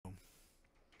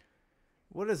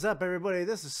What is up, everybody?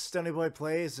 This is Stoneyboy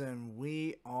Plays, and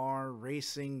we are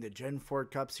racing the Gen 4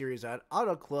 Cup Series at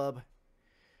Auto Club.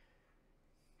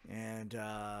 And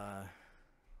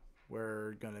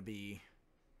we're going to be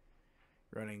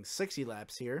running 60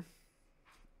 laps here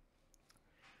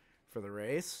for the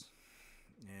race.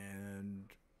 And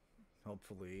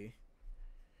hopefully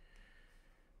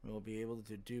we'll be able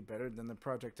to do better than the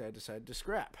project I decided to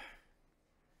scrap.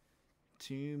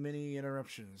 Too many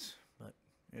interruptions, but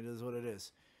it is what it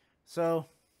is. So,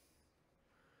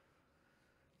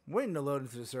 I'm waiting to load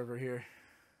into the server here.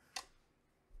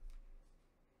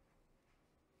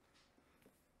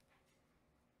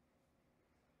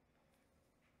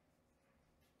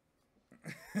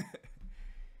 Here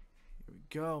we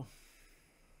go.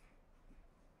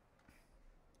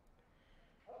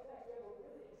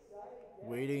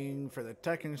 Waiting for the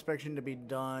tech inspection to be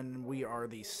done. We are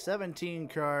the 17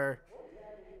 car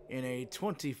in a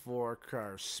 24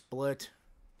 car split,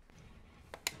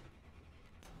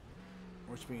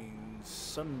 which means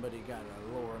somebody got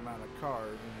a lower amount of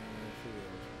cars in the field.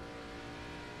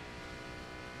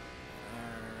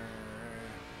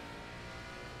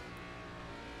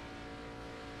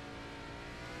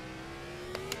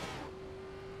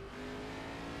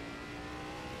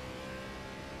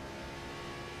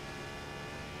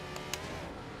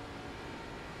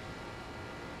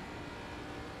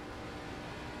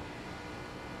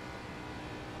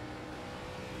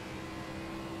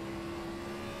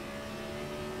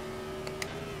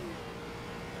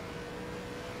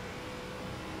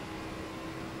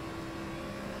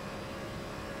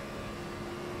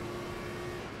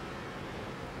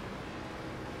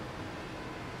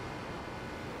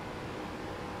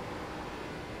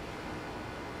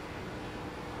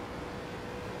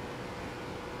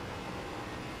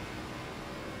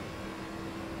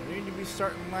 To be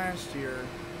starting last year,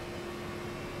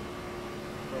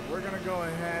 but we're gonna go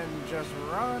ahead and just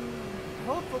run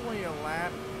hopefully a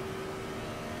lap.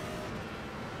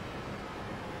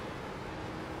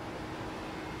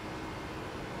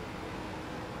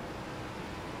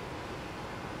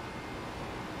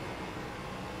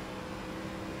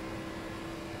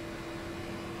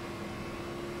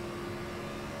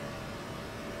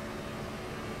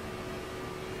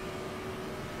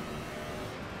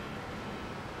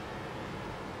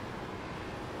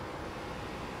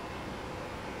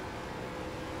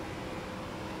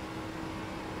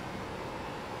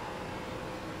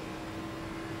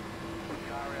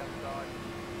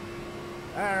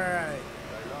 Alright.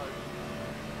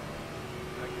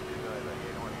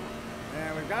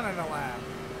 And we've got in a lap.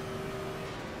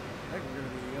 I think we're going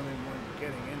to be the only one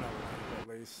getting in a lap, at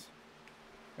least.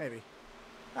 Maybe.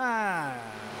 I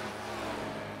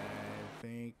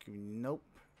think, nope.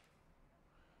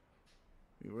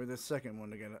 We were the second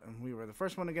one to get we were the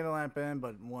first one to get a lap in,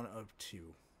 but one of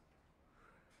two.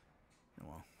 Oh,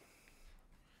 well.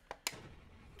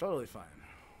 Totally fine.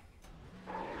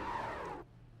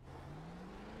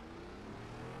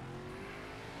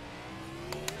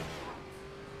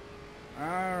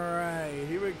 Alright,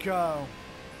 here we go.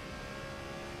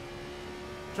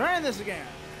 Trying this again.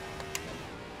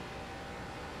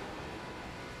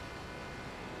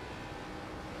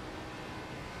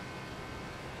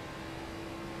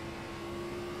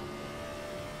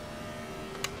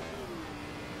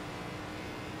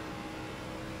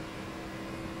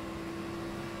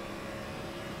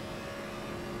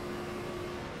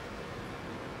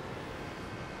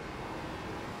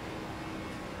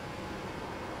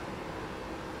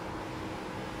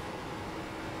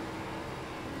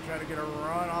 Try to get a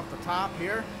run off the top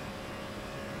here.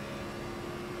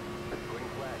 Green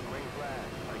flag, green flag.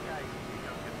 Okay, you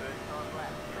just get 30 times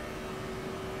lap.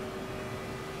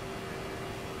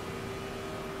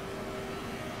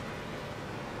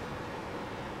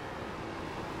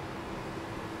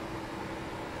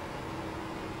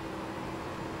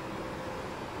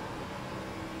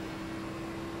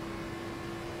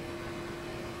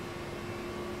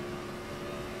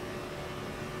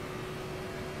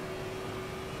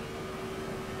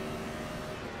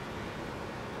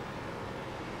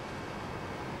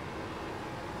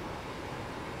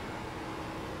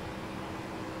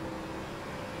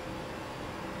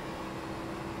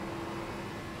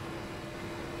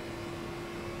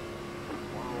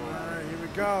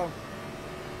 Go.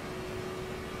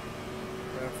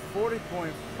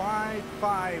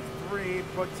 40.553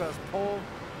 puts us pole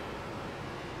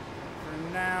for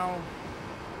now.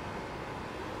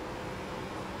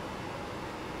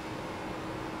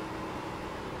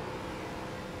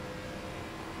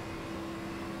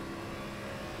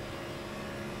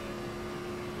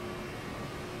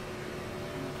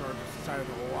 The car just decided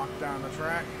to walk down the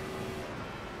track.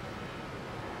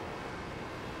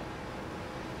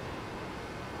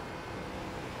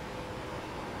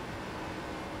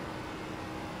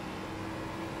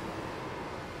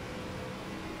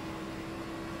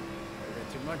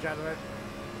 much out of it.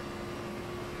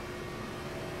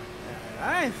 And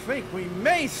I think we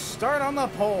may start on the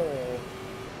pole.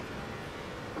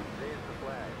 There's the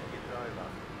flag. It's over.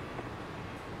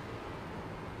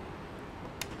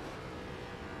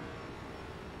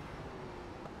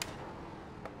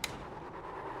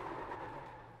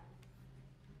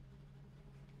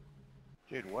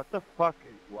 Dude, what the fuck?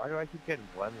 Why do I keep getting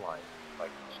blend lines?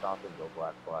 Like, stop and go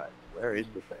black flag. Where is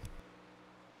the thing?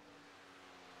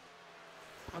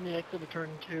 On the exit of turn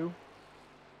 2.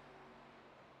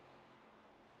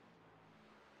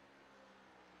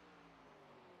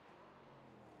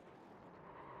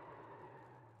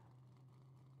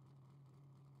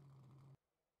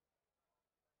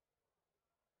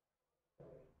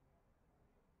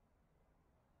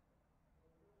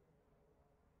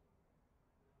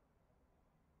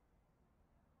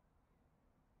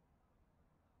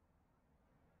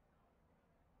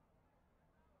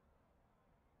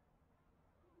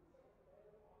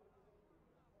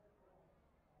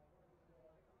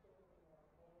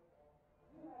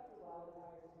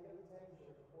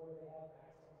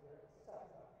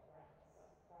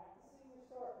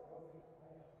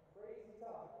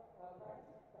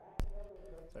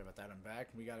 Sorry about that, I'm back.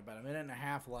 We got about a minute and a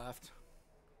half left.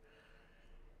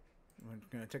 We're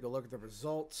going to take a look at the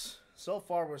results. So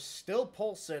far, we're still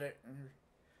pole sitter.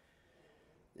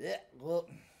 Yeah, well,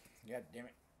 god damn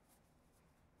it.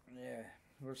 Yeah,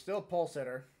 we're still pole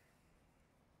sitter.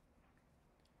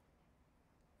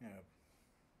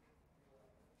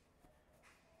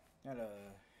 Got a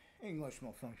English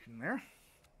malfunction there.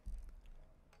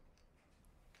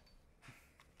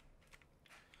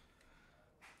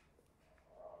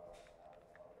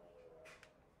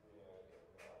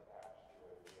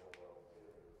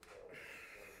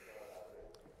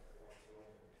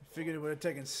 Figured it would have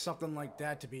taken something like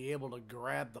that to be able to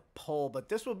grab the pole, but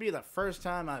this will be the first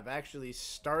time I've actually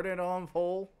started on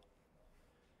pole.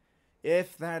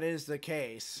 If that is the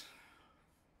case.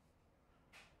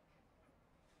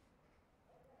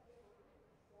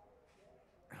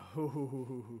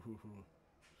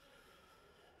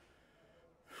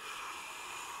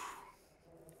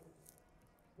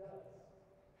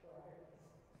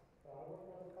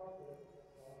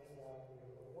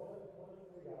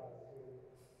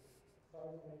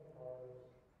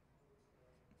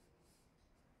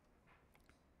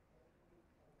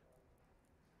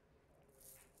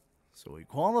 So we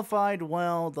qualified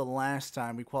well the last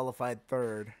time. We qualified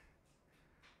third.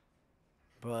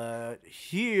 But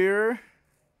here,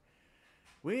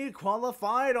 we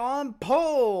qualified on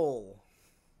pole.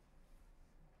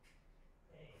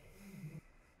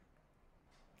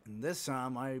 And this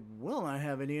time, I will not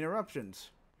have any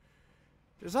interruptions.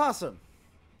 It's awesome.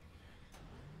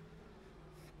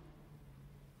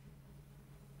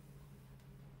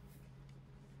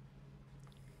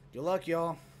 Good luck,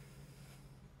 y'all.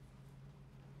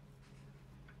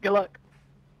 Good luck.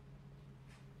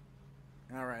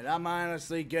 All right, I'm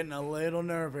honestly getting a little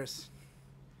nervous.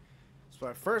 It's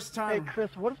my first Hey, time. Chris,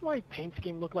 what does my paint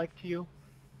scheme look like to you?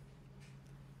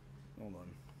 Hold on.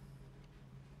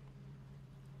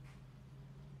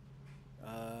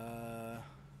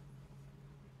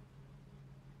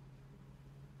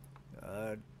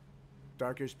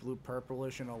 Darkish blue,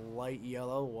 purplish, and a light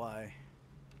yellow. Why?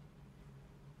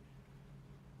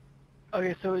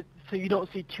 Okay, so you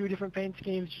don't see two different paint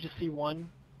schemes, you just see one?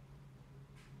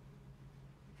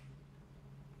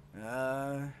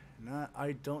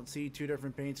 I don't see two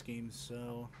different paint schemes,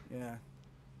 so yeah.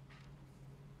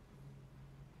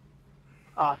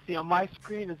 See, on my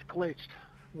screen it's glitched.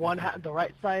 The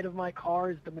right side of my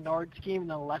car is the Menard scheme,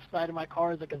 and the left side of my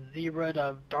car is like a zebra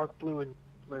to dark blue and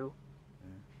blue.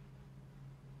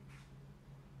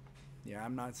 Yeah,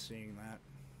 I'm not seeing that.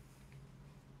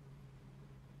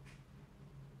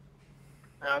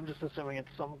 I'm just assuming it's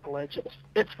some glitch.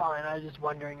 It's fine. I was just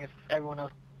wondering if everyone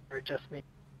else or just me.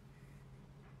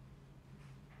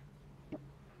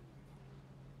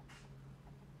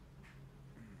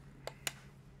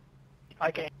 I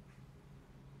can't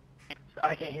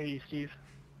hear you, Steve.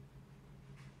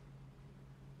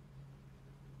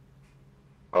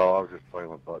 Oh, I was just playing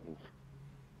with buttons.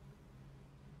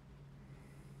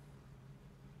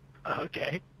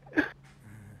 Okay.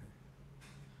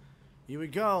 Here we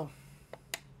go.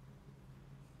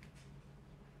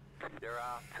 There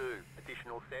are 2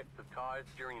 additional sets of tyres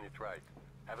during this race.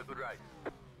 Have a good race.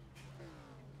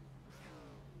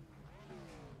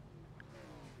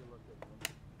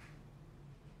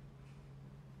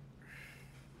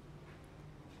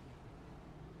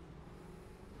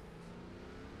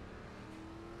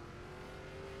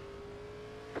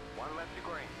 One lap to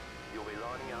green. You'll be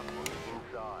lining up on the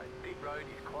inside. Pit road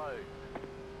is closed.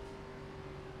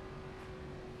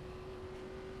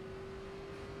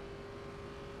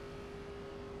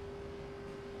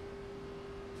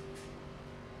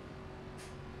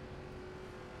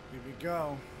 we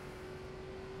go.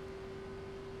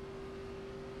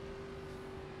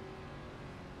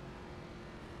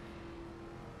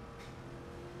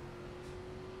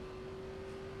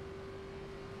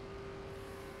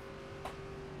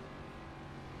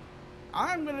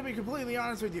 I'm going to be completely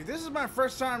honest with you. This is my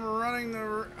first time running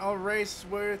a race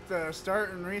with the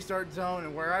start and restart zone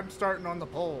and where I'm starting on the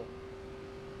pole.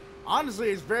 Honestly,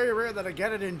 it's very rare that I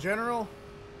get it in general.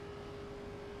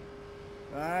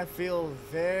 I feel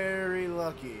very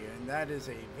lucky, and that is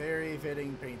a very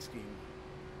fitting paint scheme.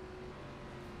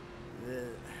 Ugh.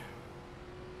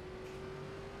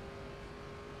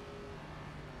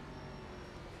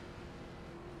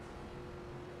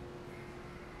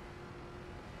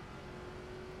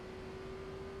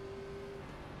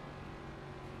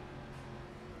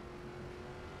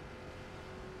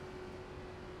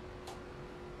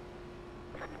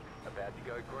 About to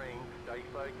go green, stay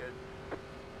focused.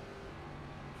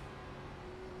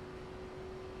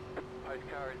 Post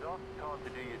car is off, time to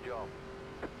do your job.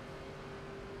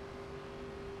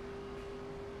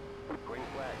 Green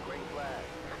flag, green flag.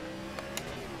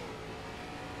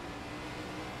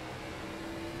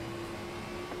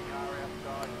 Car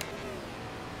outside.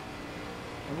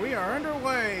 And we are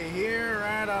underway here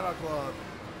at Auto Club.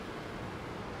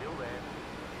 Still there.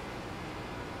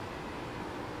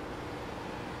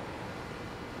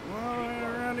 Well,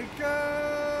 around he goes.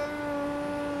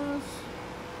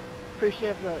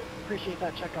 Appreciate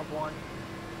that checkup one.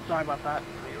 Sorry about that.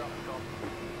 Clear up top.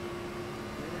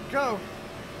 Here we go.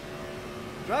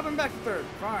 Driving back to third.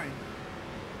 Fine.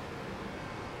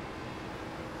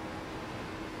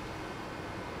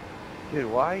 Dude,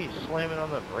 why are you slamming on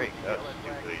the brake? That's Yellow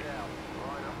flag stupid. is out.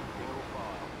 Line up single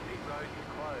file. Pit road is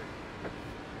closed.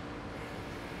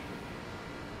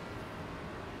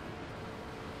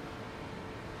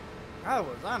 I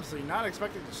was honestly not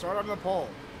expecting to start on the pole.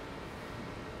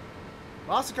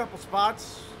 Lost a couple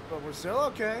spots, but we're still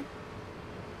okay.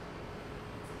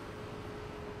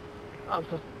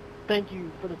 So thank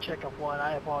you for the checkup one.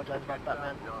 I apologize about that,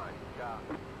 man. 9, car.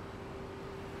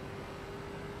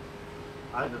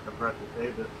 I was just impressed to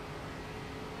save it.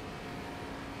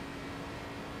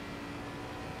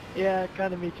 Yeah,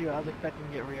 kind of me too. I was expecting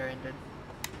to get rear-ended.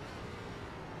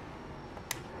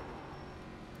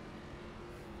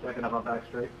 Checking up on back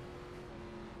straight.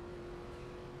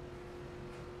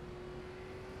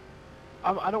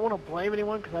 I don't want to blame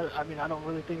anyone because I mean I don't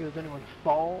really think it was anyone's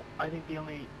fault. I think the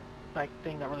only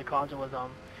thing that really caused it was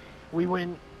we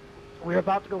were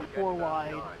about to go 4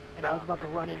 wide and I was about to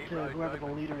run into whoever the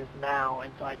leader is now,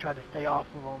 and so I tried to stay off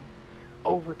of them,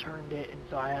 overturned it, and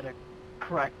so I had to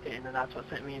correct it, and then that's what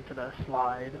sent me into the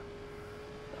slide.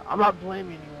 I'm not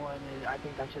blaming anyone. I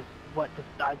think that's just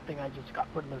I think I just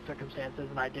got put in those circumstances,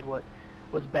 and I did what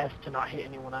was best to not hit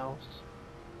anyone else.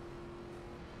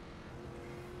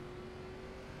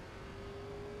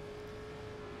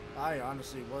 I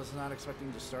honestly was not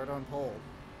expecting to start on pole.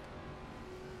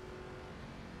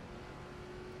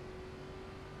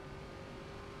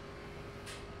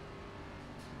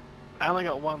 I only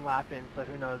got 1 lap in, so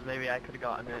who knows, maybe I could have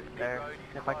gotten it there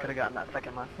if I could have gotten that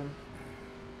second lap in.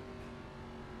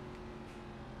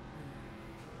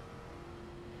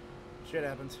 Shit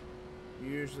happens.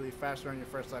 You're usually faster on your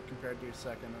first lap compared to your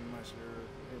second unless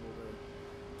you're able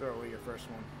to throw away your first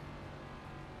one.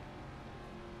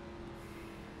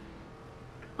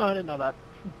 Oh, I didn't know that.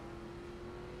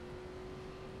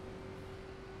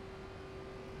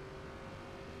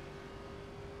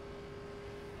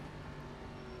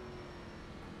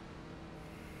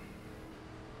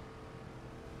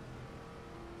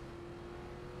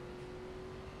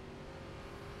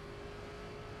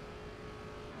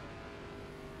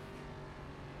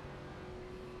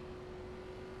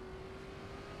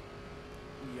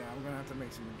 Yeah, I'm gonna have to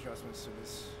make some adjustments to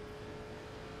this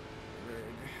rig.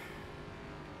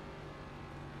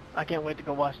 I can't wait to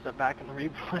go watch that back in the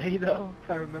replay, though, if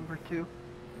I remember to. Yeah.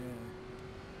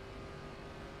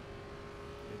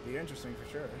 It'd be interesting for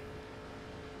sure.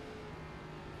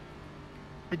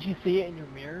 Did you see it in your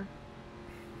mirror?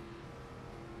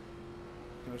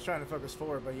 I was trying to focus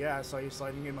forward, but yeah, I saw you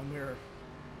sliding in my mirror.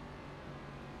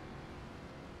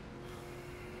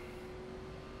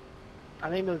 I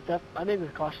think those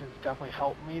cautions definitely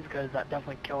helped me because that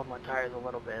definitely killed my tires a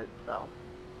little bit, so.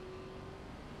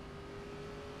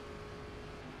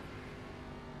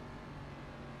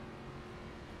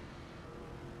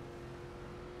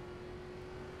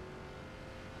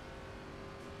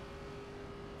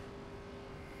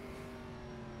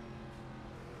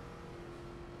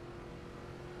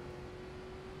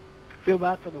 Feel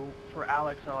bad for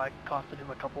Alex, though. I costed him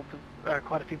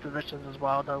quite a few positions as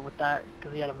well, though, with that,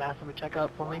 because he had a massive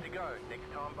checkup for me. To go.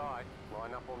 Next time by,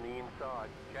 line up on the inside.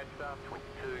 Jetstar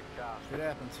 22 car. Shit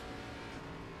happens.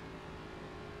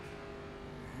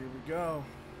 Here we go.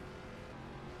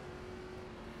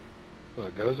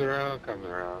 What goes around, comes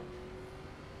around.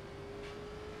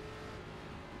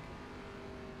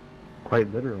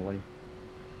 Quite literally.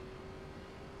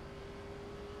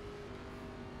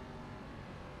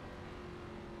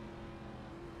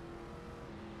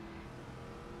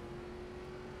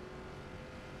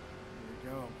 Here we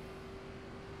go.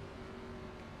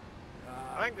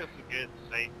 I think this is a good,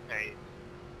 safe pace.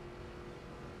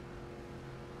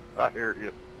 I hear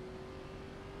you.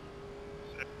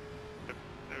 So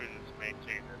we just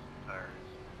maintain this tires.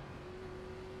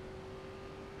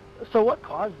 So what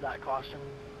caused that caution?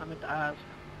 I meant to ask.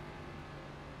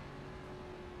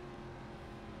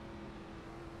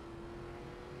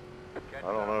 I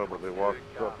don't know, but they walked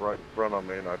up right in front of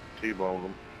me and I T-boned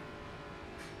them.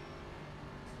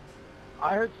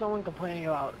 I heard someone complaining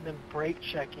about them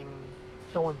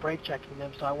someone brake checking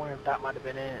them, so I wonder if that might have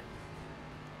been it.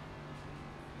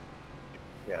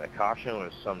 Yeah, the caution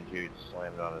was some dude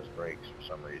slammed on his brakes for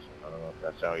some reason. I don't know if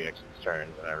that's how he exits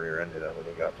turns, and I rear-ended him when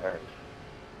he got turned.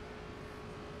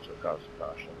 So it caused the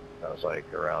caution. That was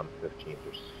like around 15th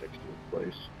or 16th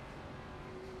place.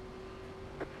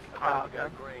 Oh, Go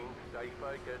okay. green. Stay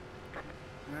focused.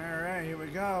 Alright, here we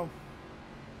go.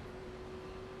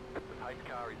 The pace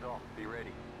car is off. Be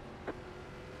ready.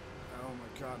 Oh my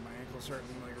god, my ankle's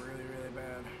hurting like really, really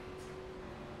bad.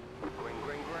 Green,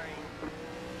 green, green.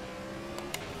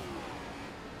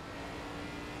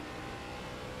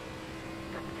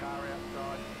 Car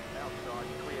outside. Outside.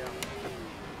 Clear.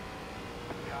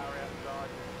 Car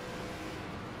outside.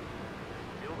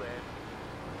 Still there.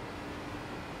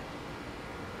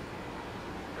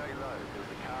 Stay low.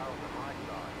 There's a car on the high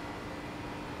side.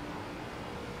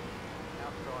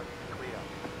 Outside is clear.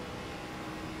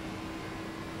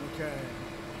 Okay.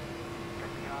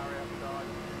 Car outside.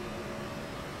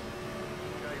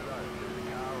 Stay low. There's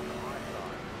a car on the high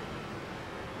side.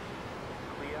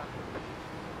 Clear.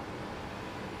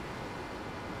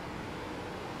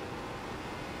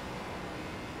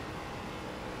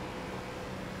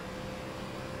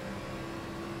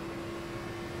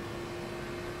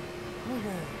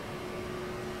 Okay.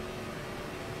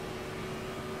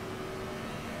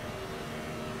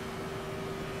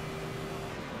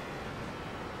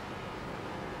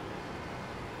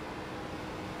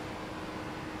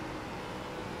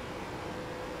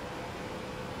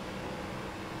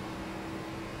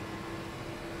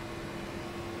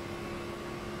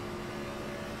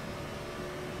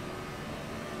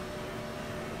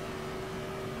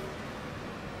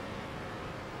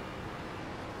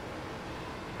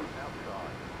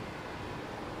 Outside.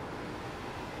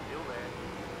 Still there.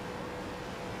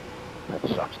 That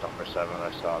sucks, number 7.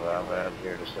 I saw that, man.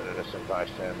 You're just an innocent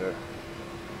bystander. In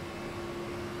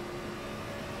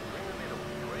the middle.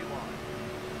 3 wide.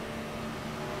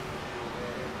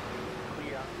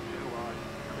 Clear. 2 wide.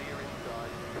 Clear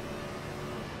inside.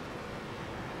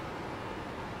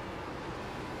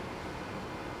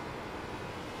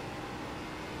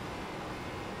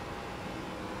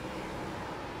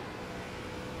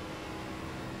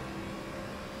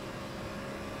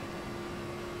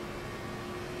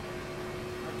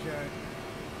 Okay.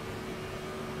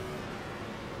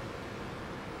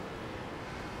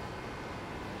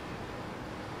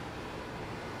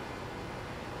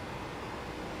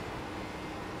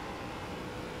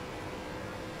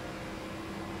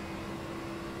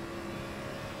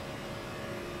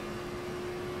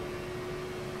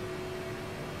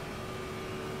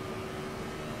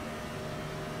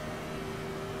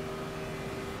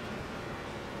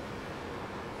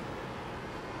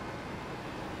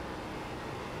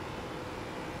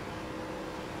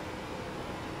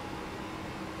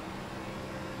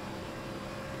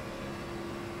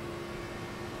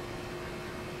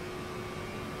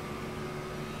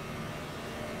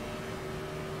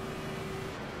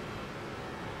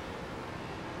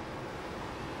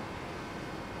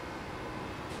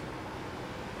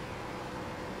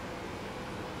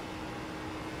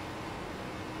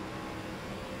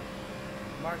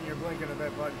 Martin, you're blinking a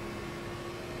bit, bud.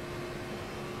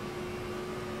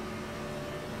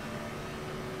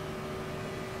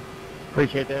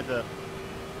 Appreciate that. No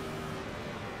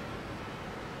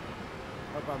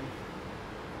problem.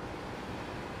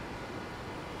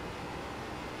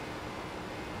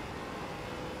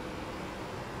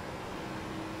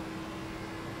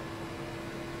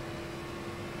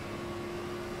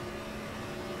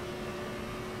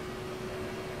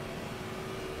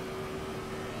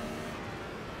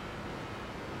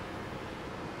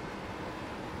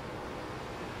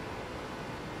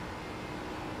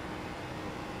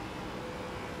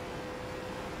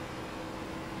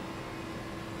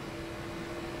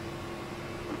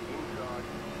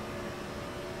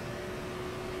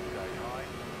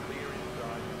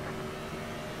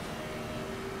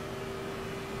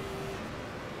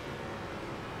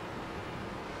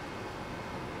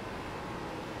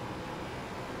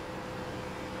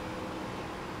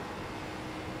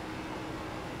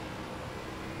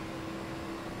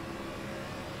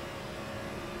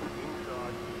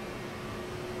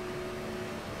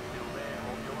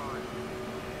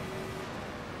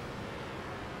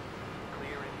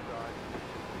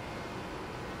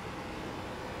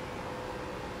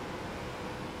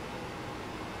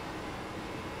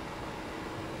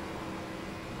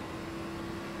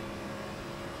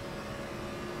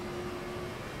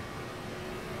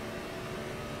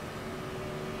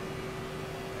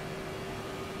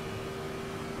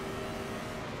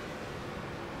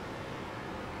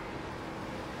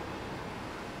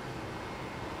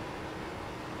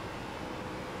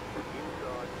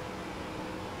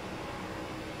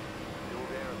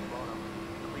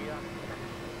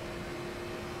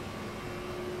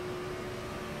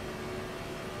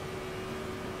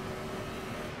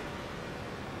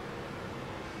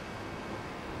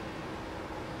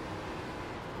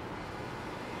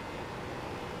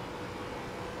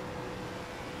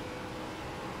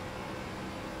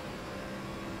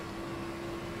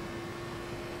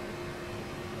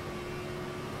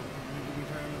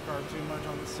 too much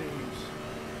on the seams.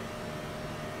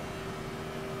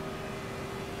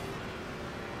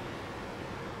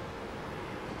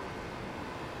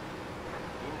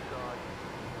 Inside.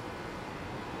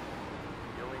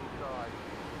 Still inside.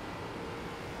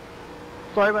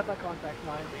 Sorry about that contact,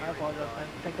 9. I apologize, man.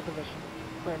 Take the position.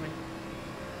 Clear me.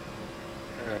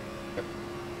 Alright.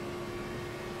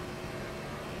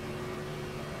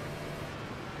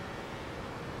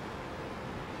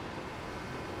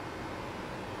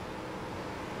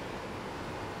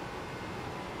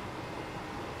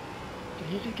 Did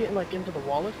he just get like into the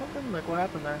wall or something? Like what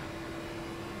happened there?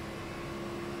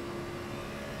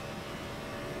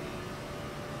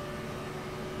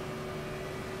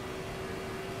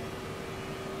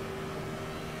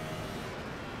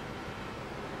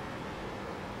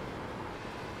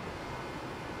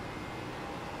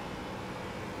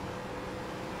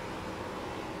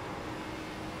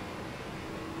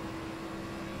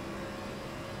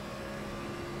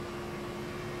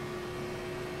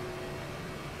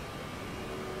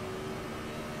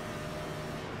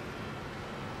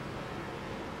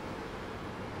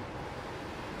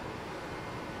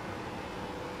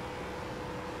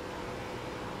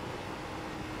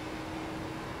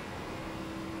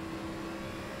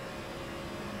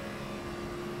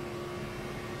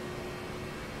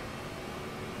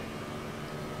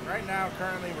 Right now,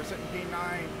 currently, we're sitting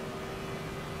P9.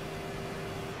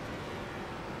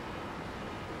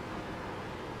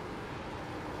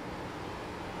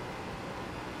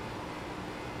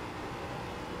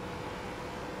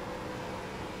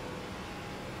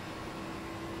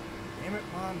 Damn it,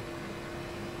 Mom.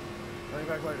 Bring it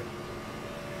back later.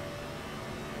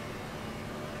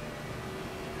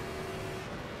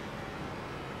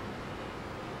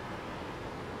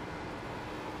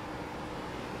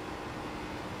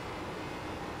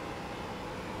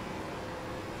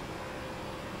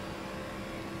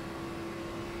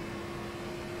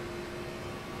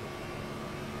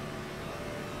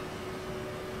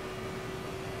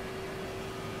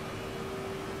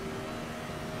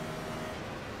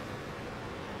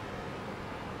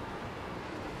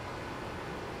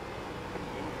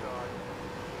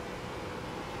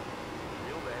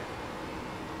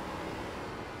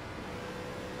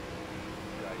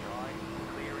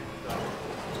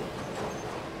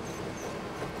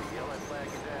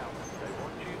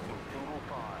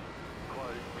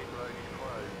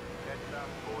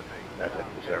 That's a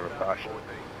reserve caution.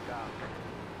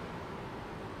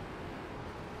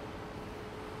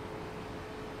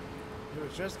 It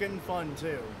was just getting fun,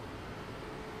 too.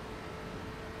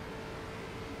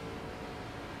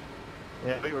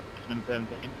 Yeah, we were in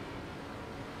 17.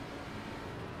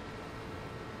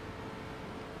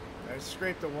 I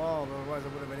scraped the wall, otherwise I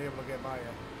would have been able to get by you.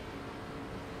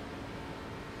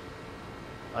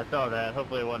 I saw that.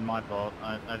 Hopefully it wasn't my fault.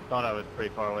 I thought I was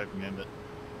pretty far away from him, but...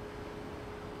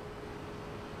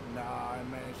 Nah, I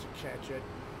managed to catch it.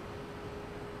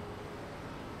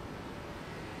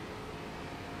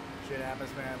 Shit happens,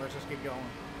 man. Let's just keep going.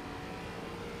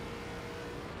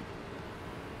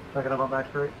 Checking up on back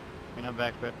straight. You know,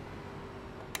 back foot.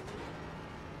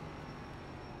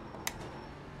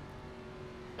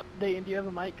 Dayton, do you have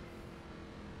a mic?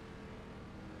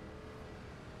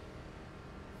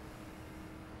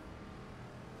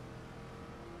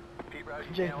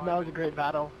 Jason, that was a great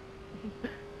battle.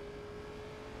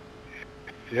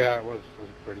 Yeah, it was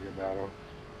a pretty good battle.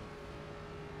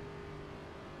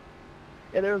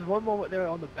 Yeah, there was one moment there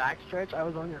on the backstretch. I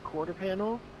was on your quarter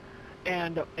panel,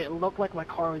 and it looked like my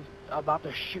car was about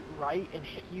to shoot right and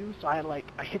hit you, so I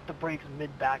hit the brakes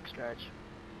mid backstretch.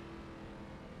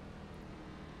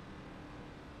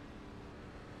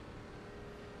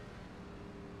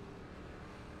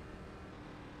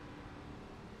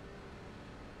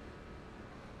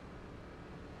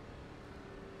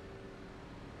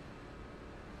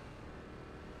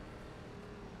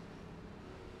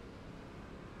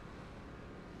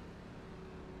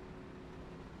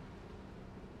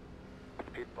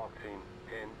 Pit boxing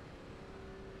 10,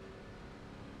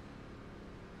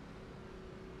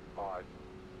 5,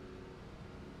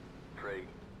 3,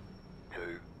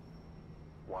 2,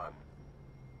 1.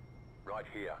 Right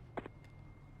here.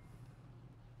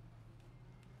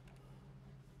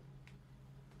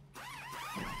 I'll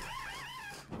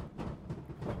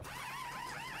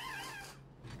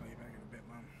be back in a bit,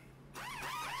 Mom.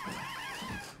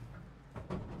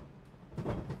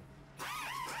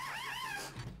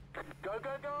 Go,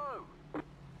 go, go!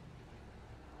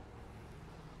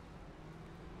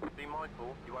 Be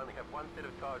mindful, you only have one set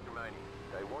of tyres remaining.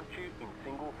 They want you in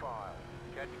single file.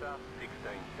 Catch the 16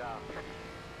 car.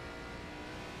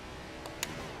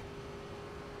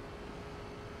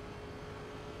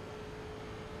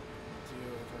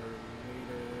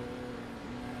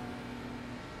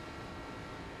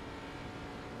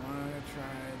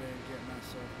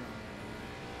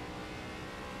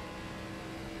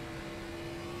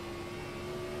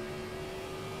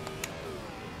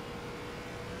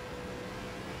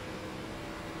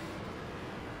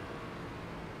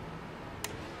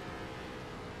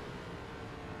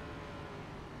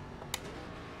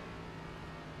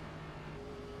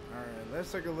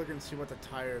 let's take a look and see what the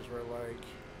tires were like.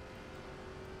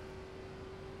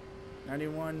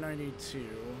 91, 92.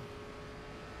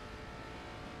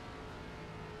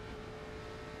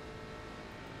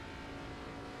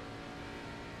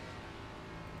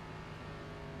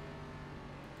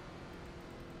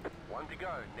 One to go.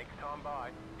 Next time by.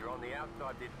 You're on the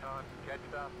outside this time. Catch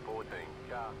up. 14.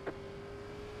 Car.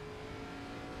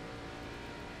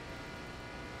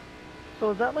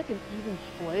 So is that like an even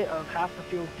split of half the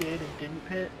field did and didn't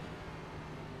pit?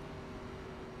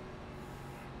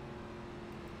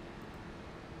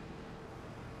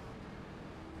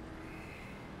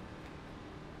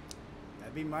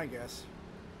 That'd be my guess.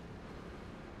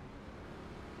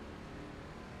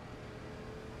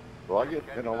 Will I get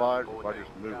penalized if I just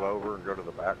move over and go to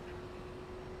the back?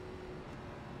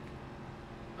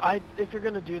 If you're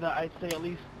gonna do that, I'd say at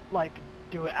least like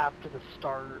do it after the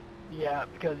start. Yeah,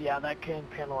 because yeah, that can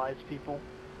penalize people.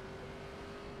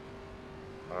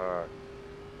 Alright.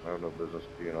 I have no business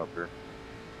being up here.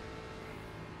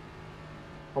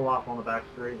 Pull off on the back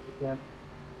straight if you can.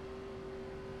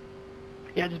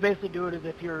 Yeah, just basically do it as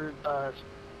if you're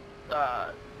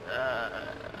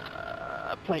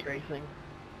plate racing.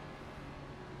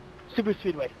 Super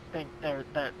speedway. That's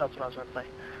what I was trying to say. Alright,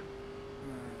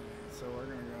 so we're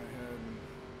gonna go ahead and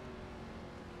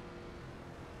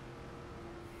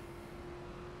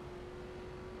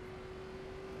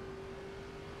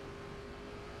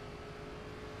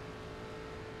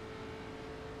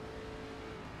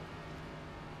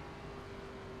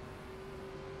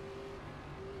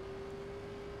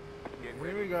Get here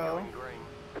ready. we go. Going green.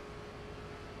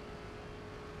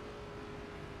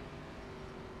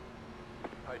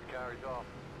 Post car is off.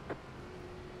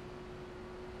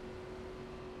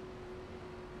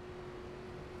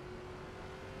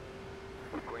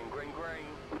 Green, green, green.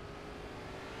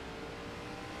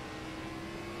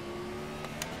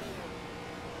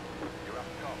 You're up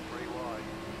top, 3 wide.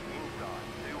 Inside,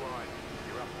 2 wide.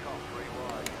 You're up top, 3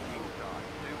 wide. Inside,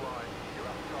 2 wide. You're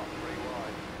up top, 3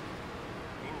 wide.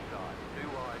 Inside, 2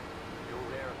 wide. Still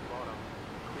there at the bottom.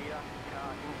 Clear,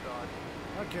 car inside.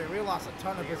 okay, we lost a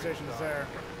ton of Clear positions inside. there.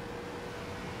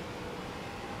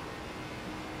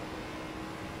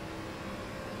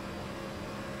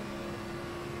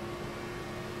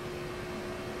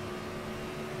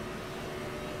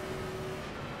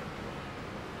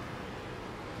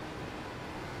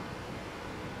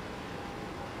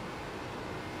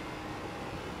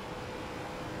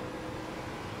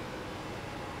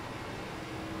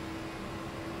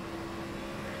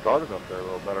 Started up there a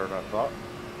little better than I thought.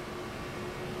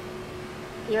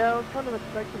 Yeah, I was kind of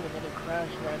expecting another crash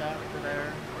right after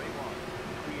there. 3 wide.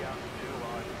 Clear, 2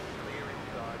 wide. Clear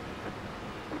inside.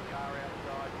 Car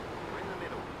outside. We're in the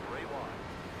middle. 3 wide.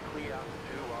 Clear,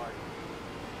 2 wide.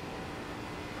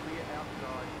 Clear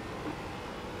outside.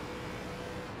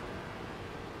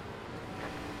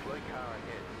 Slow car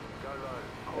ahead. Go low.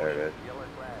 There it is. Yellow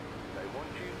flag. They want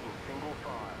you in single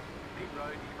file. Pit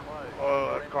road is closed.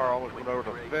 Oh, that car almost went over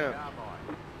the 23 fence. car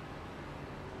by.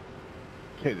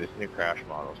 Dude, this new crash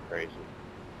model is crazy.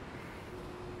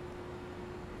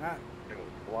 Ah, It was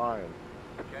flying.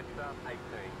 Catch up, 18.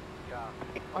 Car.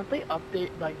 Aren't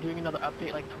they doing another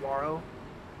update like tomorrow?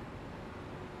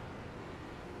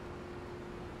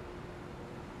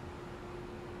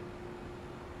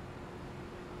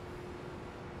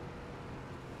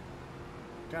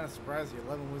 kind of surprised the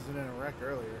 11 wasn't in a wreck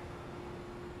earlier.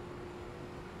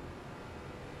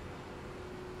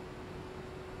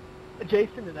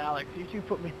 Jason and Alex, you two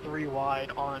put me 3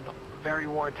 wide on very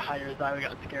worn tires. I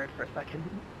got scared for a second.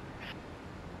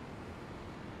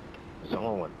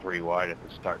 Someone went 3 wide at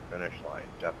the start-finish line.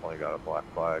 Definitely got a black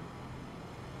flag.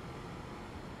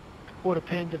 Well, it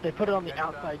depends. If they put it on the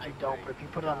outside, you don't. But if you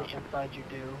put it on the inside, you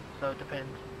do. So it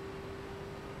depends.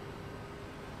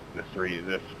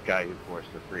 This guy who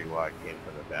forced the 3 wide came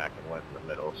from the back and went in the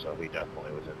middle, so he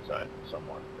definitely was inside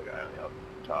someone, the guy on the up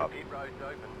top. Pit road's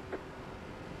open.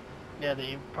 Yeah,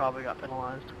 they probably got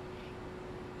penalized.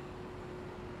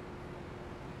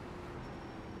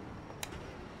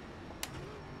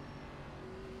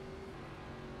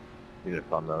 You know,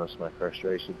 if I'm honest, my first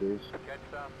race with these.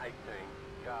 Catch up, 18.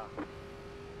 Car.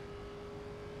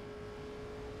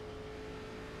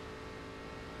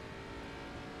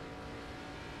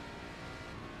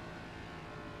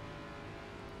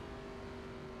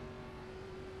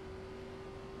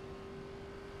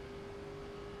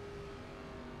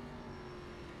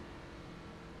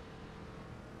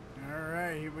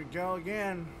 Alright, here we go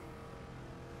again.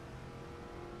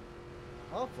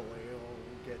 Hopefully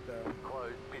we'll get the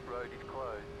Closed. Pit road is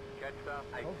closed. Catch up,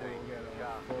 18. hopefully we'll get a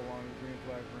Car. full on green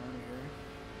flag run here.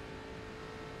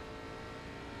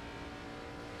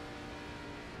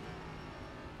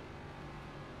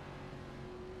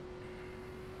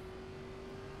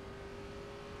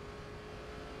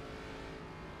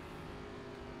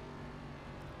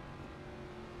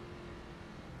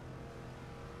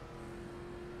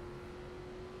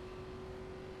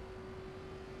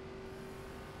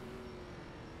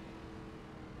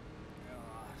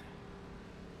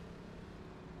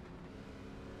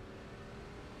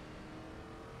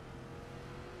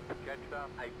 Catch up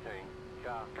 18.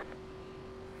 Car. I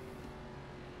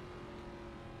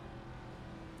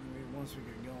mean, once we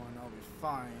get going, I'll be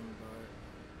fine, but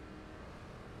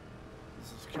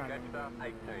this is kind Catch up of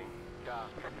 18. Car.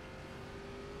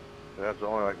 That's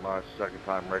only like my second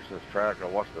time racing this track. I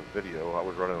watched the video. I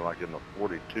was running like in the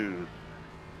 42s.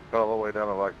 Got all the way down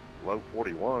to like low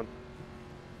 41.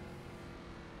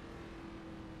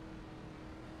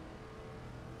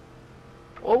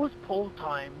 What was pole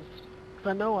times?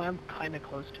 Because I know I'm kind of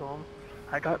close to him.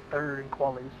 I got third in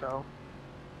quali, so.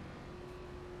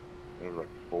 It was like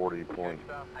 40.5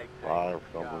 or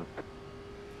something.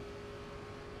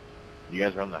 You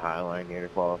guys run the high line here to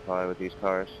qualify with these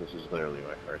cars? This is literally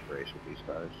my first race with these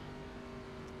cars.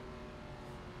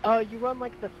 You run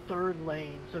like the third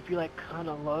lane, so if you like kind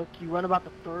of look, you run about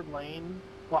the third lane.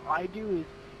 What I do is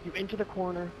you enter the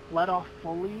corner, let off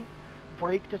fully,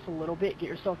 brake just a little bit, get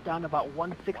yourself down to about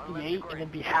 168, and then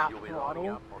be half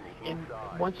throttle. And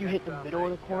once you hit the middle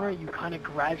of the corner, you kind of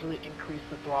gradually increase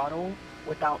the throttle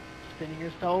without spinning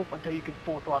yourself until you can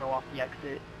full throttle off the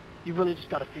exit. You really just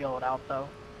got to feel it out though.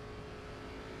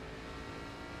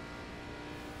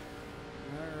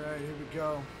 Alright, here we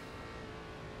go.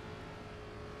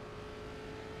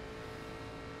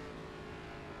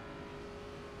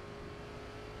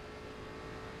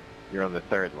 You're on the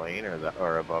third lane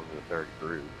or above the third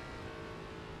groove?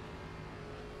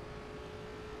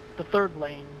 The third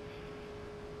lane.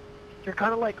 You're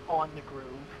kind of like on the groove,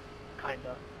 kind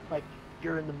of. Like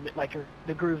you're in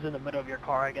the groove's in the middle of your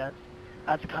car, I guess.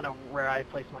 That's kind of where I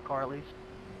place my car at least.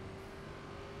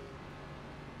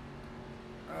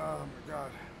 Oh my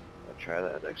god. I'll try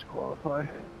that next qualify.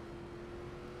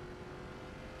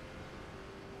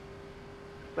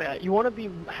 But yeah, you want to be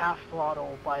half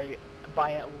throttle by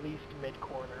at least mid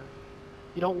corner.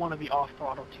 You don't want to be off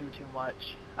throttle too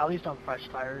much, at least on fresh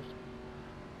tires.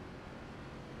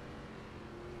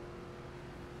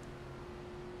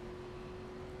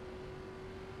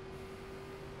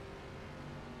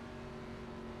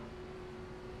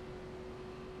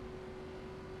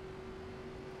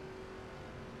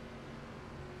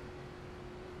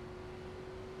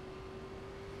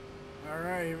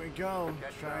 Alright, here we go.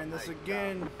 Catch Trying up, this hey,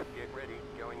 again. Get ready,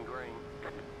 going green.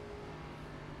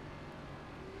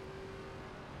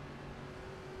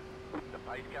 The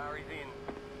pace car is in.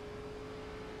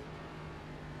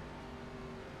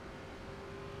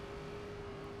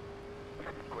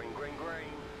 Green, green,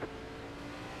 green.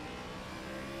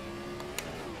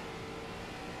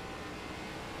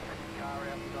 Car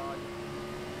outside.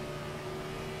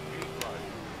 Keep low.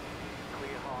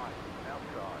 Clear high.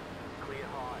 Outside. Clear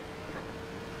high.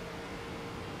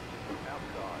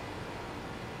 Outside.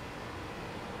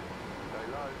 Stay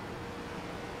low.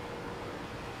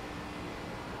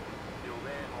 Still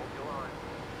there, hold your line.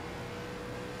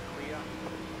 Clear.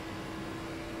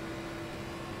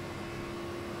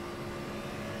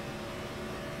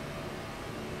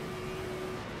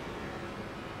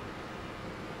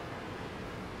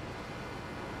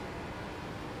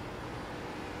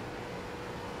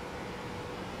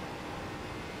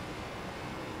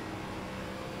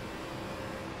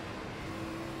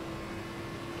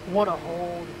 What a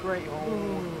hold, great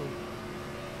hold.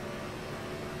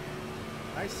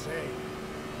 I say.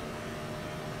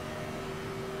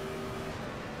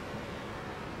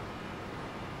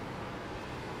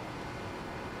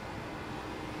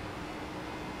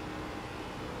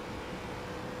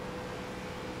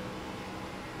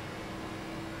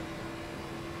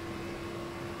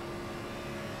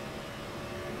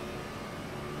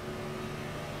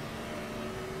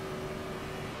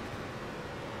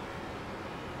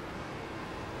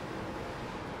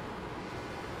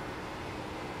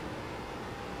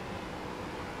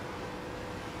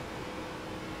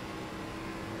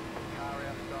 Car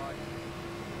outside.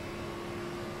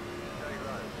 Stay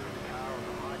low. There's a car on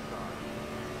the high side.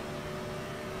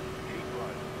 Keep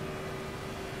low.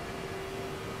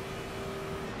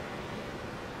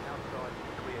 Outside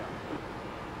clear.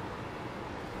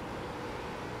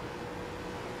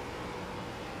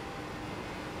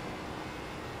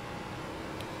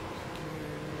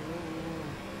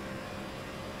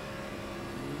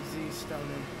 Easy,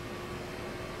 Stoney.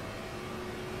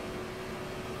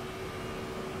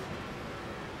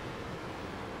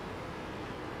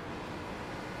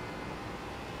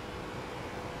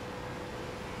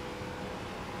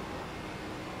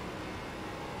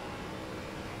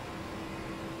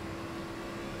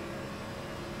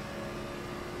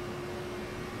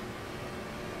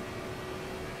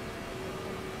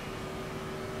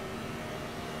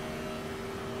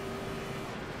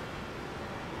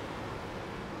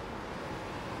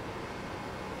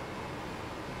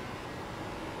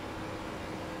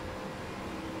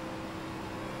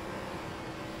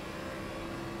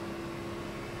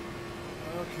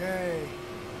 Okay.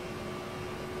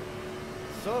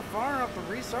 So far off the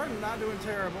restart, I'm not doing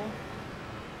terrible.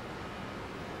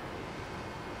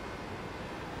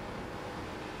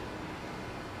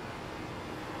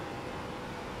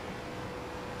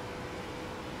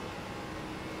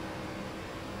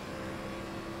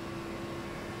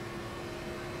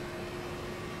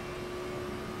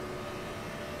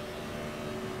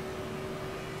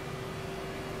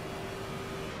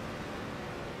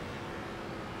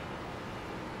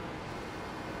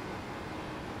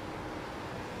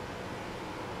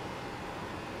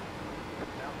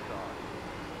 Outside.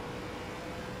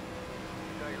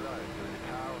 Stay low. There is a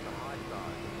car on the high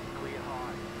side. Clear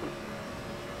high.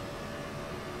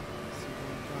 See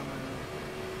one coming.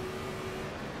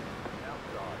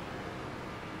 Outside.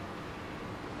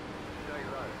 Stay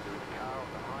low. There is a car on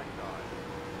the high side.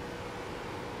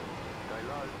 Stay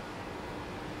low.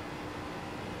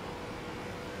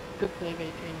 Good save,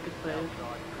 18. Good save.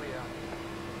 Outside. Clear.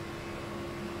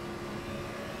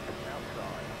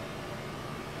 Outside.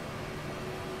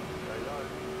 Stay low.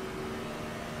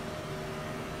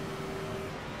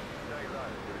 Stay low.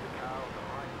 There is a car on the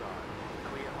high side.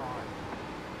 Clear high.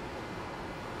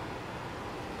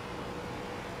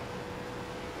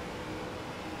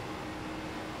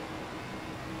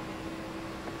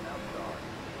 Outside.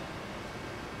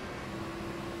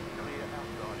 Clear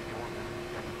outside if you want it.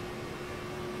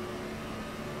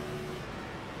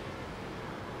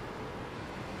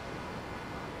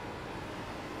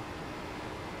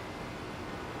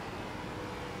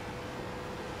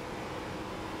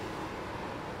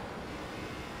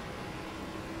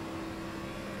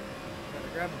 Gotta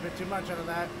grab a bit too much out of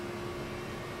that.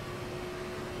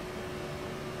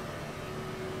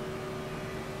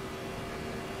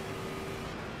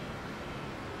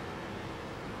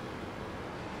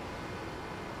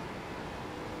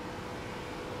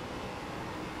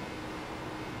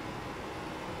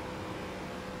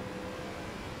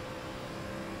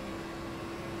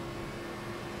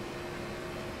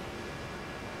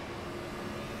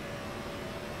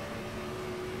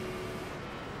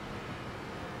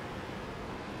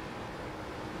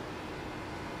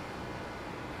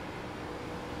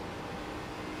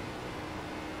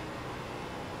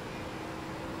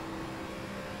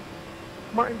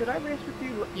 Martin, did I race with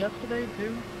you yesterday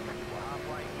too? We're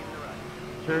halfway in the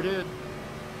race. Sure did.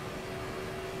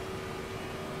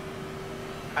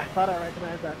 I thought I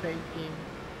recognized that paint scheme.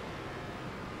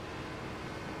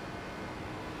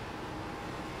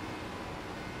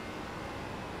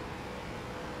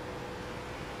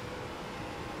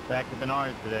 Back to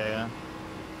Menards today, huh?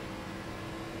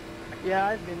 Yeah,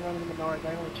 I've been running the Menards.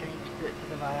 I only changed it to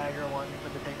the Niagara one for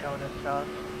the Daytona stuff.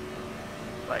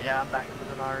 But yeah, I'm back to the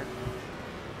Menards.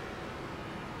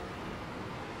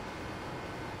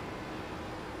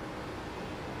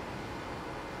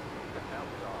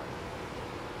 Outside.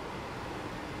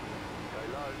 Stay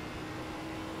low.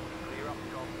 Clear up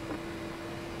top.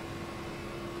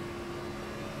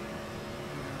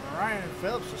 Ryan and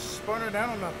Phillips just spun her down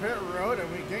on the pit road and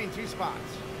we gained 2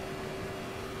 spots.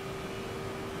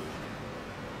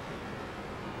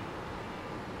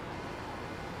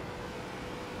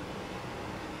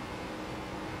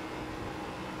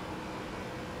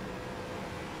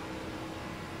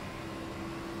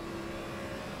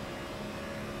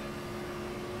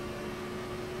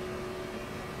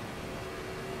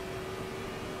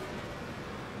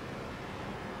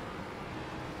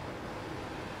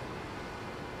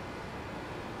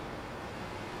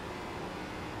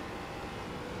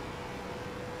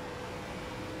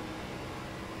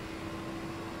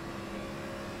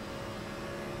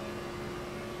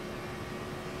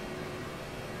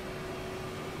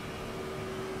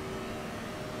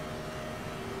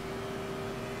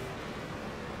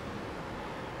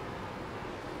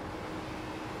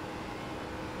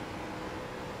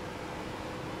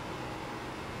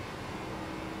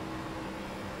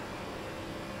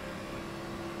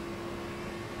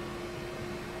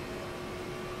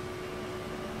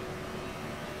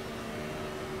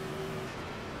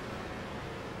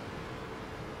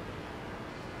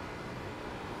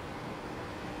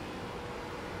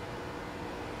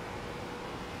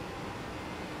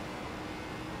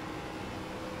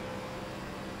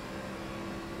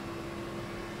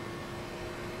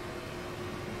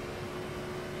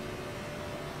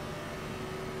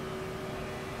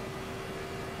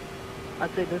 I'd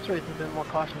say this race has been more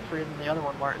caution-free than the other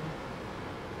one, Martin.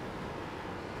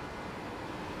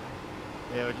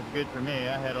 Yeah, which is good for me.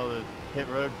 I had all those pit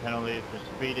road penalties for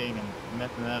speeding and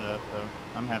messing that up, so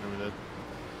I'm happy with it.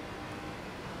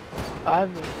 I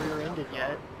haven't been rear-ended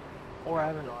yet, or I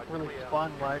haven't really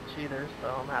spun much either,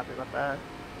 so I'm happy about that.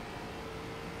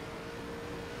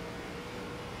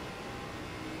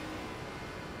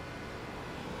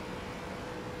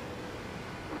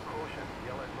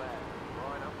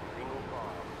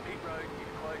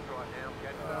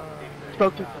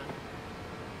 spoke to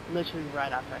Finn. Literally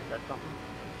right after I said something.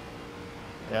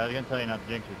 Yeah, I was gonna tell you not to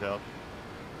jinx yourself.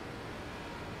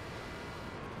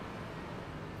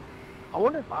 I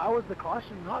wonder if I was the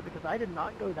caution or not, because I did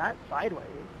not go that sideways.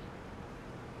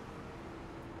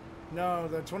 No,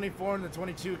 the 24 and the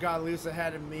 22 got loose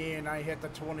ahead of me, and I hit the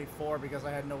 24 because I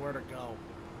had nowhere to go.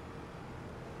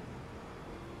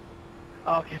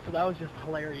 Okay, so that was just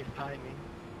hilarious timing.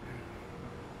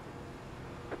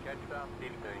 Catch up,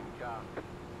 15 car.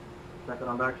 Second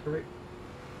on back straight.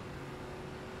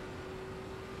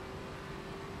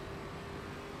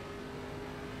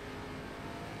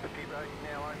 The pit road is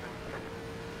now open.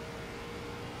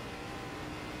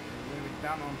 We're going to be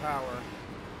down on power.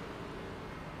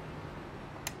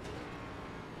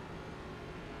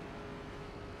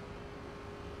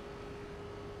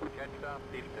 Catch up,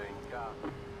 15 car.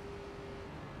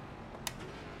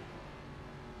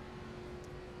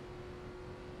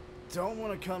 Don't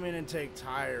want to come in and take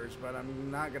tires, but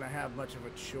I'm not going to have much of a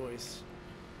choice.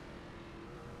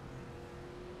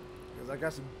 Because I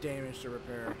got some damage to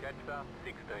repair. Catch up,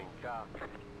 16 car.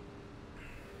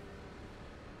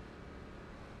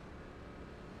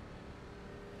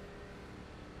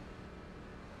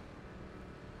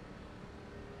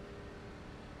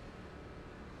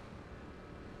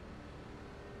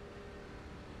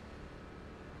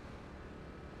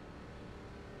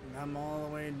 I'm all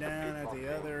the way down at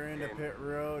the other end of pit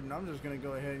road, and I'm just going to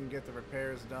go ahead and get the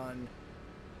repairs done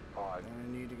 5, that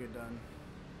I need to get done.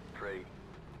 3,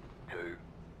 2,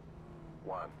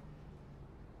 1.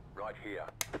 Right here.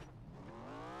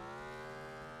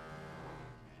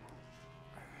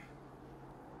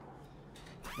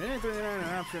 Minute 39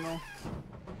 optional.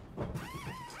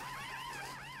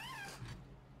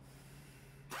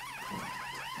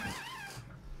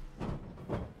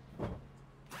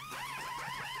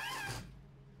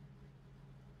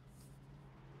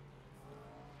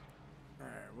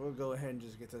 We'll go ahead and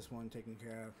just get this one taken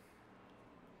care of.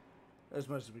 As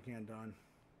much as we can done.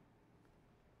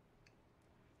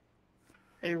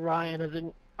 Hey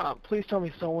Ryan, please tell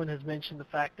me someone has mentioned the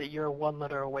fact that you're one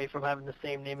letter away from having the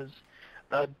same name as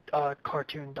the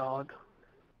cartoon dog.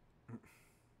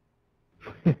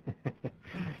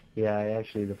 Yeah,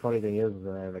 actually, the funny thing is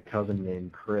that I have a cousin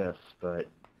named Chris, but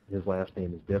his last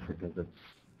name is different because it's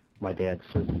my dad's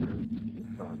sister.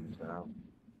 So.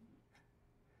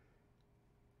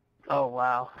 Oh,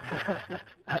 wow.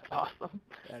 That's awesome.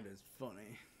 That is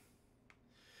funny.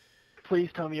 Please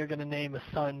tell me you're going to name a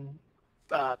son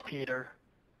Peter.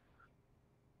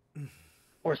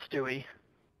 Or Stewie.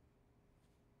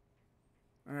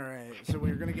 Alright, so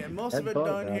we're going to get most Hadn't of it thought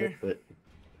done about here. it, but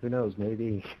who knows,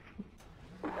 maybe.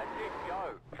 That's it,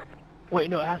 go. Wait,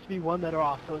 no, it has to be one letter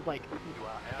off, so it's like You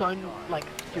are son, outside. like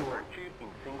Stewart. Shoot in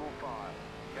single file.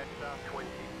 Catch up, 20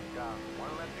 car.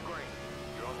 One left to green.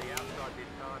 You're on the outside this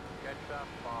time. Catch up,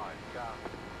 5 car.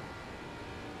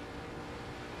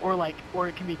 Or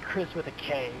it can be Chris with a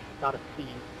K, not a C.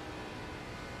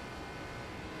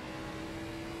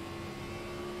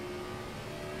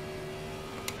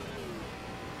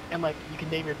 And like, you can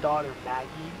name your daughter Maggie,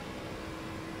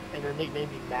 and her nickname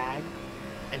be Mag,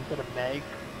 instead of Meg.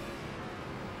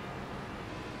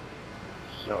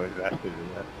 So invested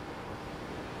in that.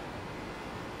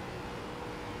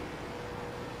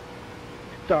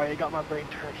 Sorry, I got my brain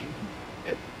turning.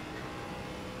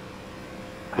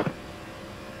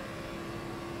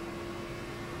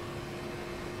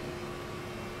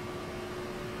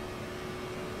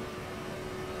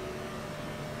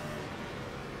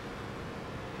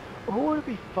 Who would it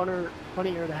be funnier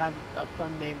to have a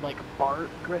son named like Bart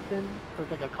Griffin? So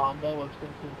it's like a combo of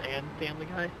Simpsons and Family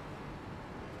Guy.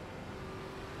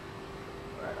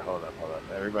 Alright, hold up.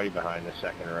 Everybody behind the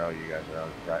second row, you guys are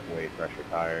on way fresher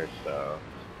tires, so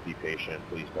be patient.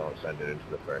 Please don't send it into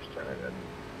the first turn, and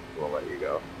we'll let you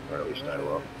go. Or at least I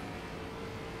will.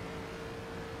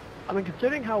 I mean,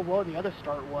 considering how well the other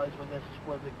start was when this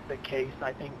was the case,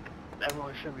 I think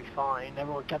everyone should be fine.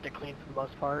 Everyone kept it clean for the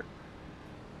most part.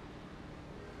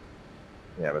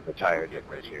 Yeah, but the tire Get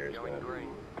difference ready, here is going going to be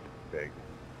green. big.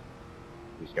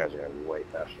 These guys are going to be way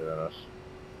faster than us.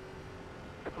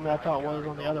 I mean, that's how it was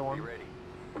on the other Be one. ready.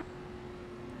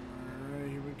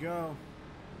 Alright, here we go.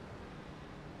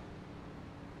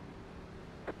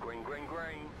 Green, green,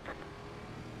 green.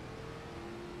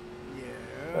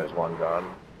 Yeah. There's one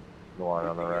gone. The one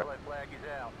on the The right. yellow flag is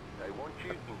out. They want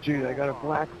you in Dude, I single got a file.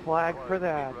 black flag for Close,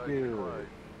 that, pit road dude. closed.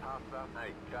 Pass up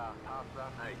 8 car, pass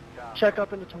up 8 car. Check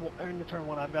up into turn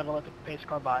one. I've got to let the pace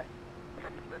car by.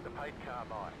 Let the pace car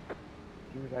by.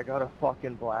 Dude, I got a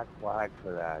fucking black flag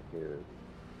for that, dude.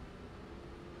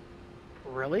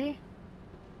 Really?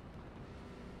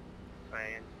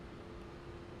 Saying.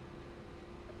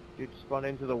 Dude spun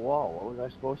into the wall. What was I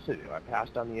supposed to do? I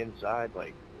passed on the inside.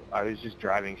 Like, I was just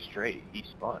driving straight. He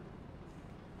spun.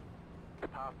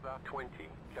 Past that 20.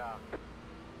 Car.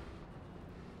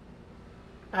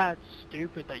 That's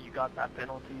stupid that you got that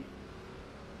penalty.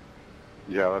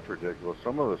 Yeah, that's ridiculous.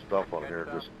 Some of the stuff on here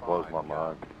just blows my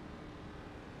mind.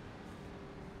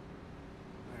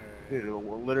 Dude,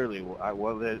 well, literally,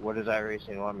 what does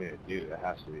iRacing want me to do? It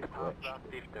has to be a Past glitch. that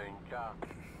 15. Car.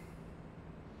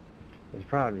 It's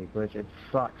probably a glitch. It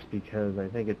sucks because I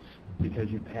think it's because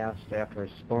you passed after I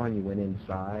spun, you went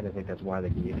inside. I think that's why they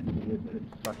gave it to you, but it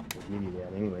sucks to give you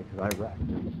that anyway because I wrecked.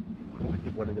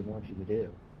 What did they want you to do?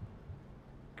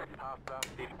 Past that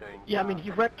 15. Yeah, I mean,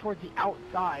 he wrecked towards the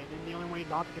outside, and the only way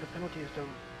not to get a penalty is to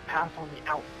pass on the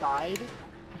outside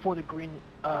before the green,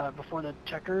 before the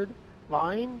checkered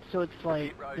line. So it's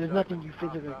like, there's nothing you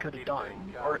physically could have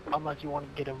done, or unless you want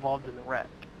to get involved in the wreck.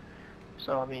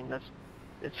 So, I mean,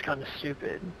 it's kind of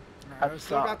stupid. I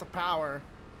still got the power,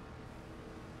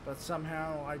 but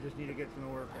somehow I just need to get to the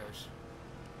workhorse.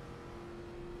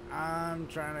 I'm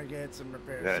trying to get some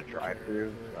repairs. Is that a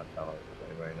drive-through? Not telling us.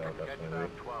 Anybody know what that's Catch going to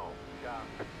that be? 12. Car.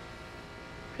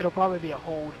 It'll probably be a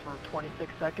hold for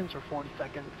 26 seconds or 40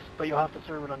 seconds, but you'll have to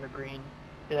serve it under green.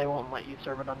 They won't let you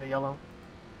serve it under yellow.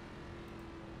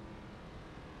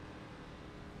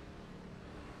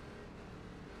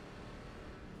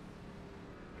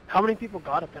 How many people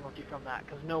got a penalty from that?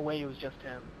 Because no way it was just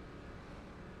him.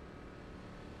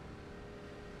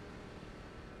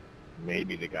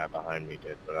 Maybe the guy behind me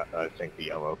did, but I think the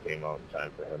yellow came out in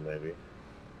time for him, maybe.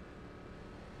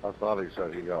 I thought he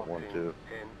said he got one too.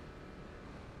 10.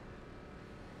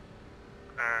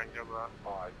 Good luck.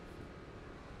 5.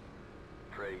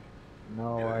 3.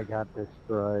 No, I got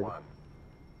destroyed. 1.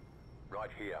 Right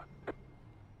here.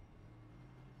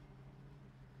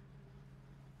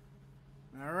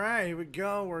 All right, here we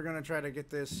go. We're gonna try to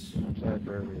get this Sorry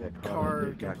for everybody that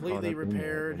car got caught completely up in that,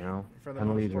 repaired you know? for the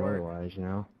Penalties most or part. otherwise, you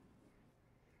know?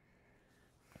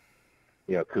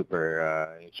 Yeah,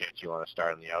 Cooper, any chance you want to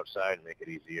start on the outside and make it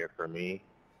easier for me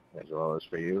as well as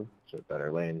for you? It's a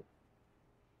better lane.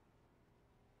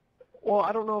 Well,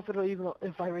 I don't know if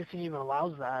if iRacing even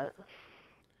allows that.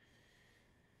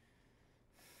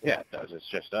 Yeah, it does. It's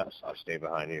just us. I'll stay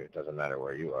behind you. It doesn't matter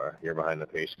where you are. You're behind the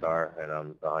pace car, and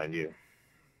I'm behind you.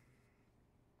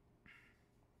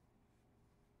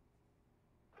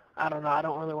 I don't know. I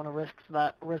don't really want to risk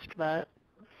that.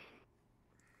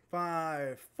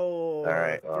 5, 4, All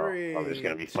right, well, 3, I'm just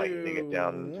going to be fighting to get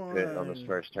down 2, the pit on this 1.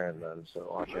 first turn then, so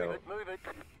watch Move out. it, move it.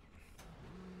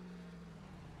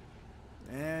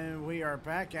 And we are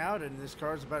back out, and this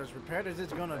car's about as repaired as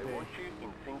it's gonna They be. want you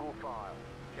in single file.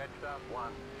 Catch that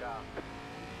 1. Car.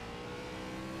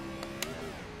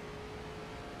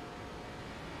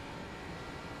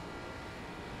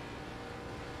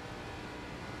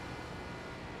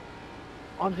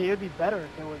 Honestly, it would be better if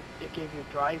it gave you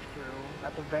a drive-through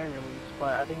at the very least,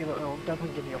 but I think it'll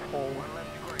definitely give you a hold. One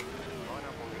left screen. Line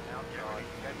up on the outside.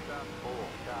 Catch that 4.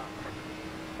 Car.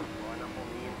 Line up on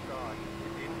the inside.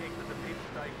 You didn't exit the pit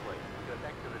safely. Go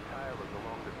back to the tail of the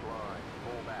longest line.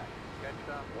 Fall back. Catch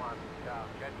that 1. Car.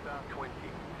 Catch that 20.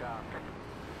 Car.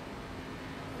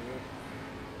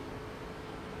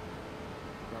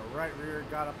 The right rear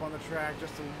got up on the track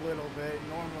just a little bit.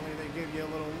 Normally they give you a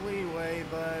little leeway,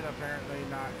 but apparently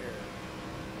not here.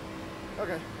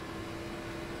 Okay.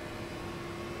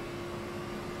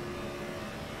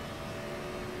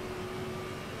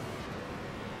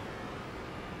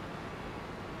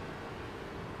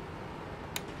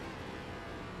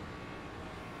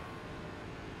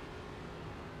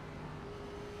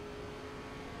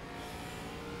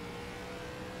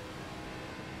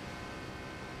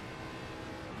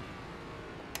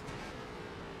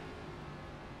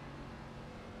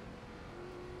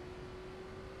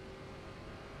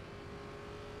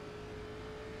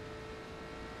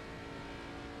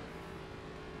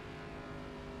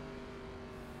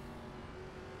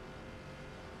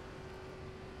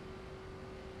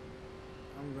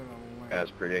 I'm gonna land. As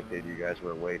predicted, you guys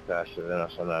were way faster than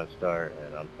us on that start,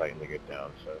 and I'm fighting to get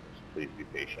down, so just please be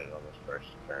patient on this first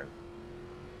turn.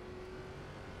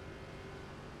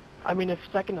 I mean, if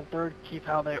second and third keep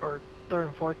how they, or third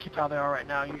and fourth keep how they are right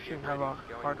now, you shouldn't have a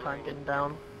hard time getting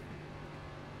down.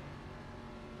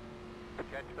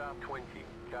 Catch that 20.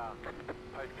 Car.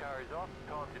 Post car is off.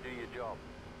 Time to do your job.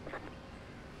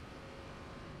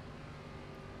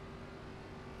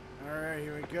 Alright,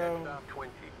 here we Catch go. that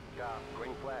 20. Car.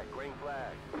 Green flag. Green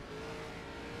flag.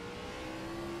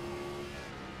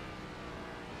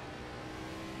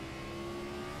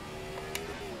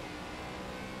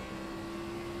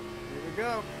 Here we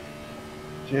go.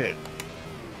 Dude,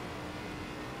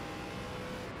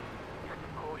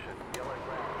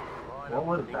 Line What up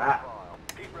was single that? file.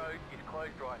 Pit road is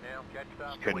closed right now. Catch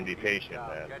start Just couldn't be 20. patient, car.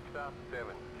 man. Catch start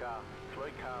 7. Car. Slow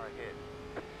car ahead.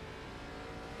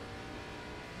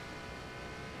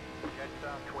 Catch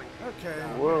start 20. Okay. Car.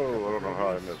 Whoa, I don't know how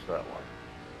I missed that one.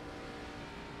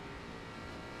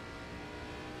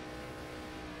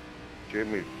 Gave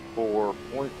me 4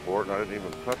 points for it, and I didn't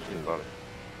even touch anybody.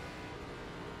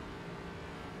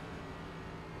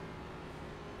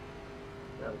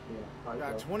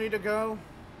 Got 20 to go.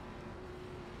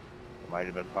 Might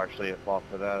have been partially at fault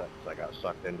for that, 'cause I got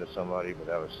sucked into somebody, but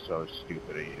that was so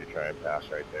stupid of you to try and pass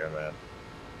right there, man.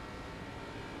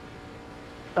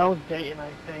 That was Dayton, I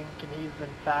think, and he's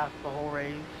been fast the whole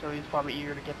race, so he's probably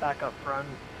eager to get back up front.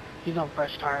 He's on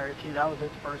fresh tires. That was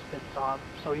his first pit stop,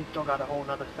 so he's still got a whole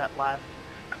nother set left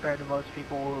compared to most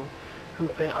people who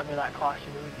fit under that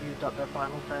caution who've used up their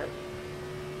final set.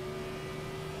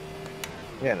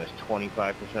 Yeah, and there's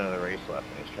 25% of the race left,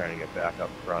 and he's trying to get back up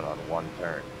front on one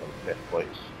turn from 5th place.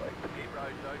 Like, Pit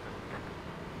road's open.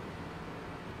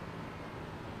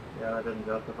 Yeah, I didn't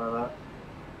justify that.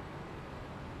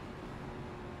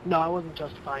 No, I wasn't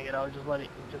justifying it. I was just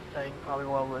saying probably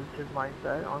what was his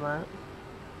mindset on that.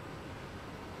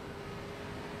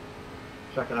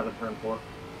 Checking out of turn 4. I'm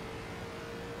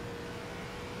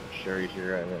sure he's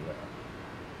right in there.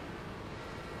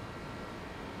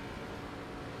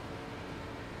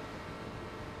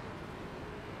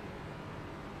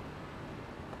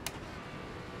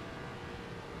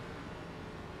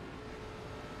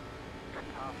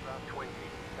 Half start 20.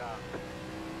 Car.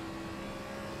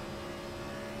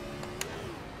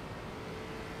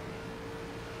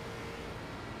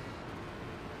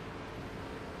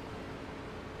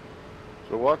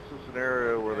 So what's the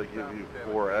scenario where they give you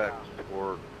 4X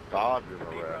for dodging a Pit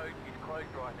wreck? road is closed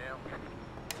right now.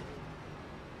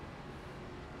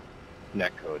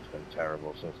 Netcode's been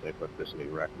terrible since they put this new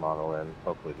rec model in.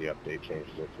 Hopefully the update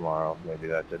changes it tomorrow. Maybe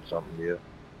that did something to you.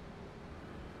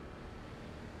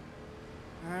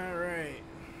 Alright.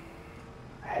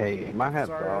 Hey, my hat's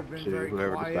Sorry, off I've been to very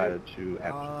whoever quiet. decided to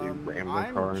absolutely ram their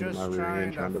I'm car into just my rear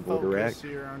end trying to avoid a wreck. focus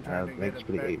here on trying to Thanks get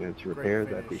for the a 8 minutes great repairs. I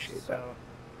finish, appreciate that. so-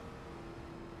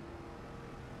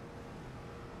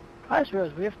 I just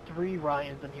realized we have 3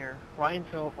 Ryans in here. Ryan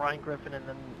Phillip, Ryan Griffin, and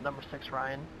then number 6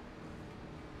 Ryan.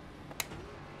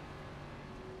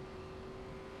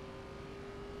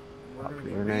 We're going to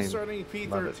be Your name. restarting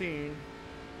Love it. P13.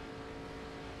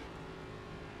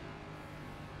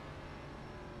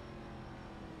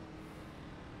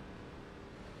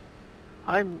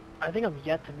 I think I'm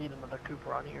yet to meet another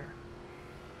Cooper on here.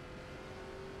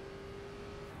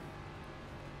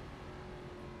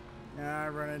 I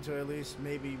run into at least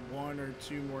maybe 1 or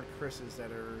 2 more Chris's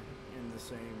that are in the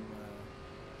same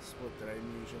split that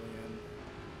I'm usually in.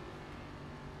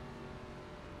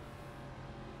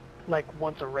 Like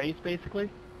once a race, basically.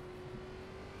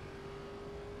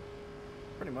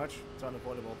 Pretty much. It's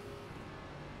unavoidable.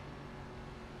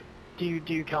 Do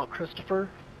you count Christopher?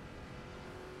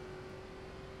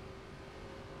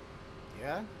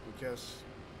 Yeah, because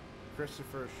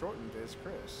Christopher shortened is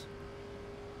Chris.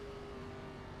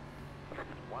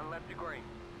 1 lap to green.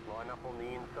 Line up on the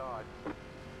inside.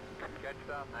 Catch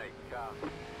start 8. Car.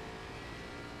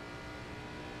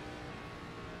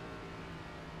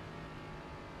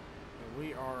 And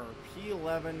we are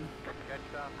P11. Catch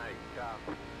start 8. Car.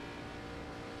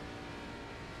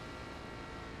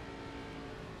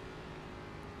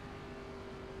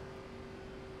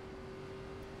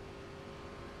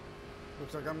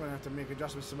 Looks like I'm going to have to make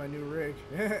adjustments to my new rig.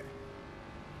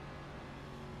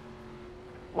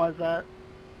 Why's that?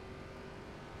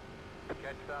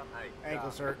 Catch start 8. Ankle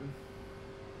Car. certain.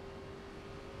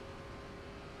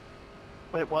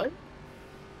 Wait, what?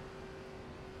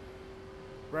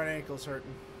 Right ankle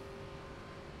certain.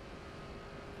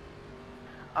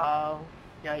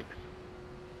 Yikes.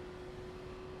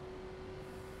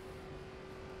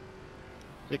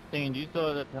 16, do you still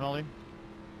have that penalty?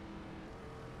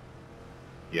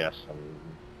 Yes, I'm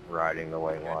riding the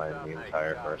white line the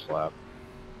entire first lap.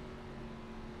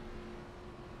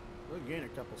 We'll gain a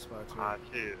couple spots here. I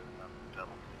too.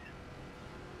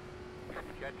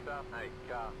 Catch start 8.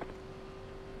 Car.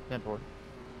 10-4.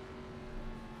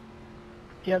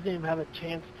 He hasn't even had a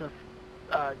chance to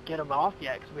get him off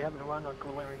yet because we haven't run a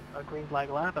green flag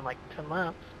lap in like 10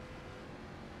 laps.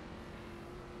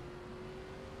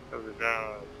 Because it's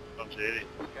down a bunch of idiots.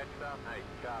 Catch start 8.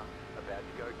 Car. About to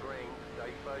go green.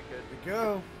 Stay focused. Here we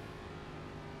go.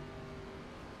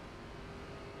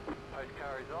 Post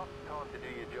car is off. Time to do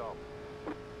your job.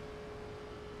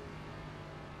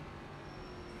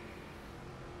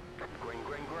 Green,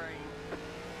 green, green.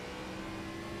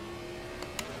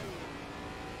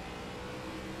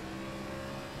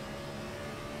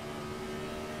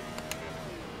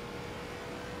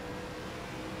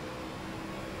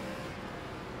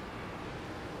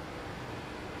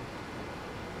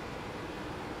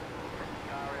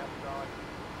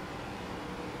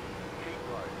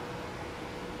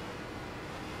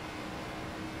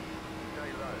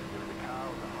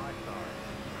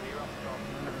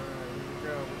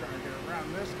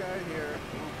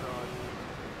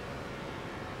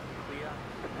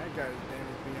 That guy's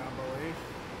damaged beyond belief.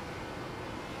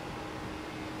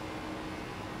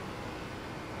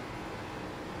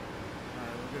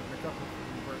 Alright,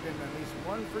 we're getting at least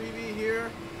one freebie here.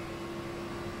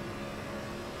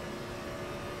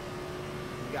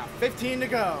 We got 15 to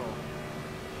go.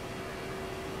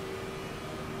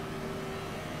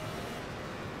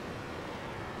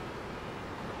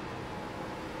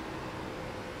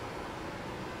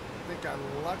 I think I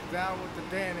lucked out with the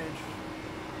damage.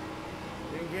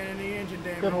 Didn't get any engine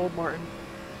damage. Good hold, Martin.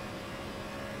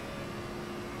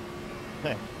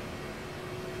 Hey.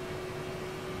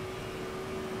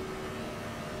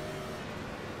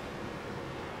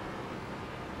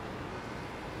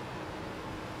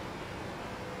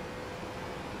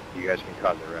 You guys can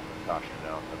cause a ref and caution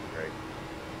now. That'd be great.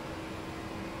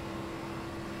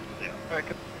 Yeah. I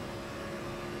could.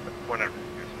 Whenever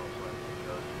you're supposed to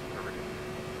everything.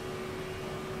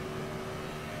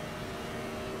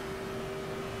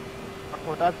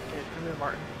 Well, that's the case. Come here,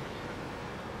 Martin.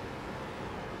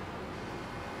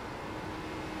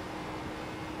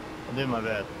 I'll do my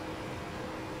best.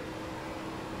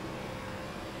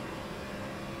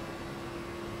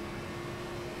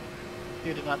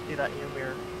 You did not see that in your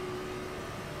mirror.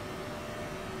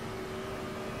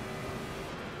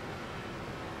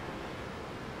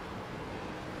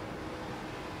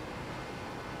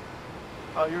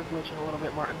 Oh, you're glitching a little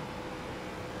bit, Martin.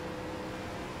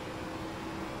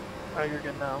 Oh, you're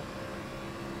good now.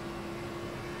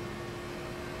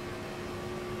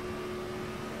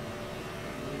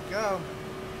 Here we go.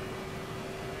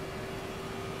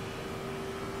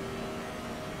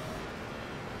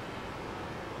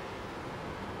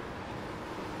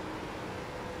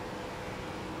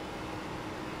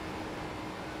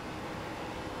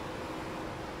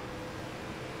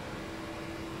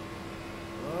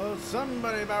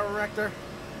 Somebody about wrecked her.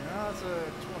 No, it's a 20.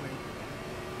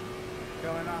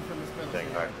 Going off from this middle.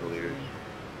 Staying back to leaders.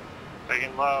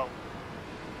 Taking low.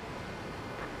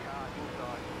 Car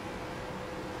inside.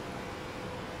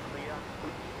 Clear.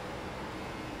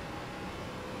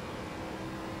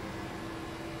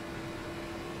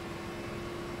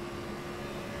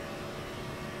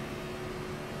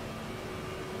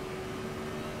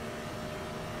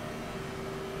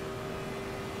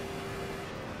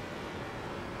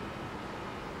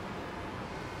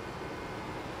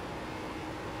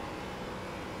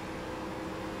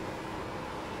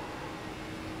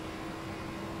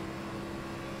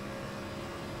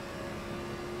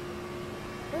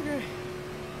 Okay.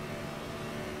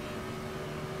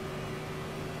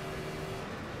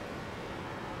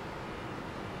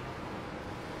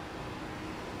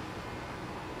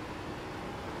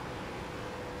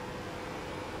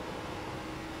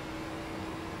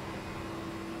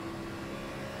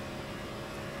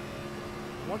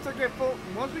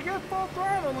 Once we get full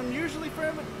throttle, I'm usually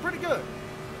fairly pretty good.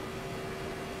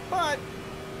 But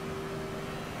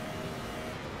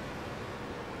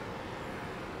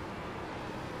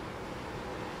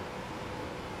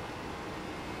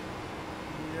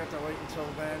you have to wait until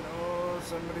then. Oh,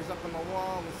 somebody's up on the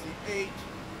wall. We see 8.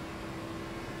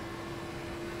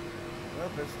 Oh,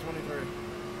 it's 23.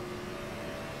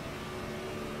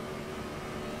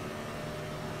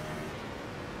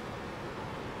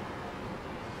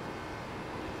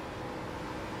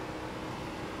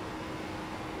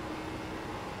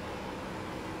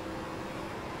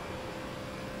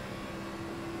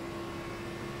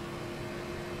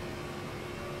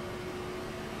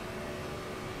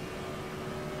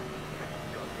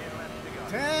 Got 10 laps to go.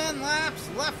 10 laps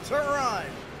left to run.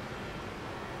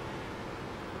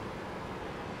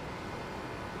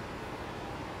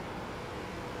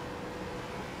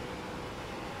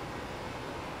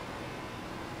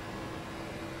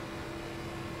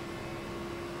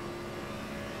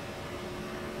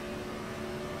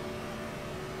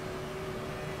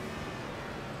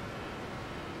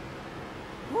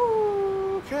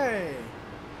 Okay.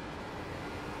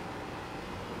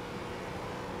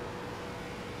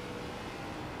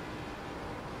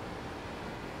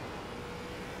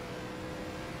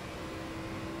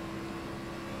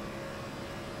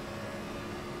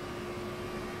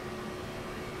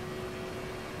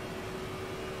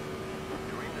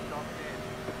 You're in the top 10.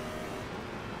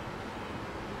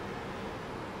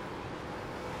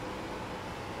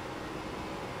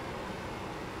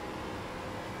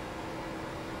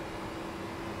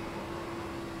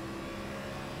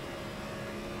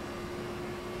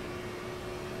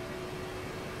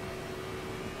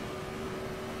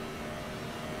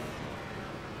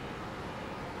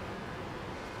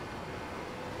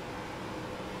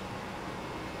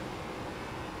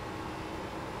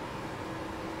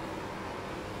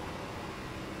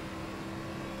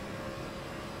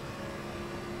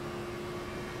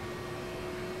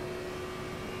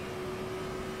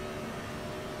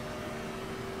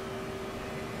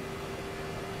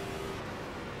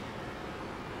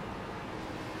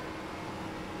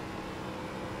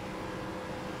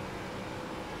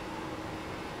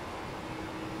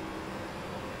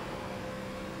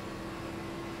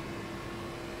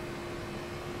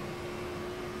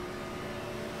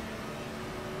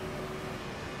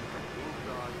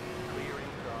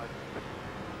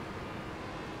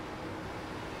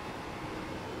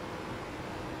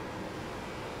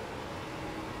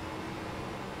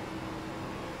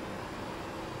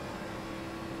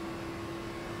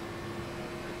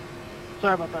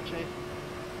 Sorry about that, Chase. Inside.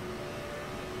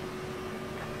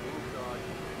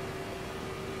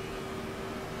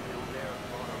 Still there at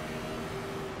bottom.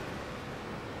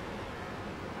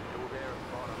 Still there at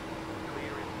bottom.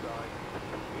 Clear inside.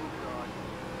 Inside.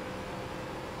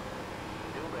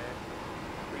 Still there.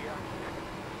 Clear.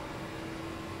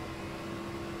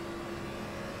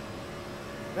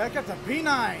 Back at the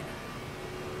P9.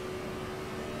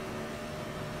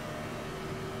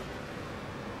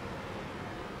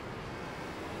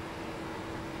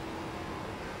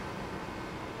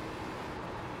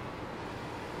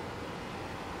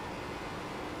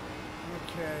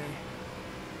 Okay.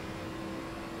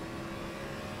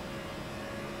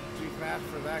 Too fast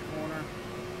for that corner.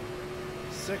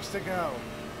 6 to go.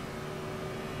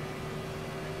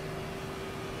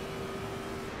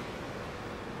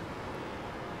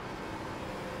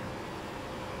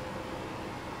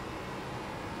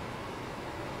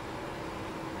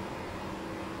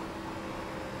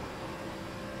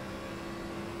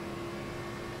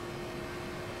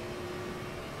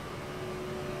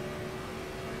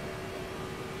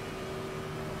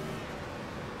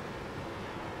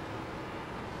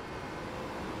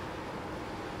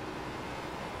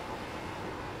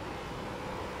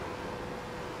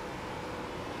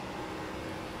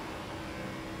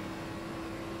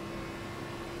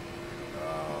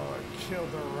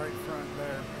 Killed the right front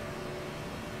there.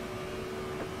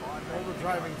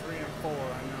 Overdriving 3 and 4, I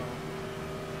know.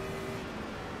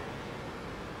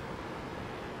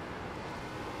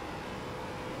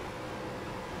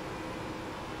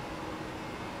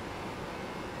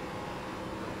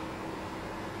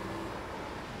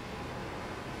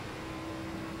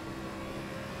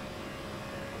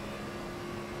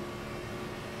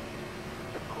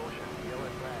 Caution,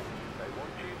 yellow flag. They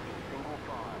want you in single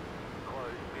file.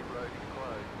 Closed, pit road is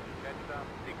closed. Catch up,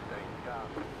 16 car.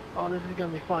 Oh, this is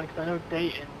gonna be fun because I know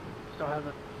Dayton still has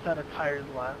a set of tires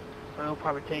left, so he'll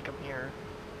probably take them here.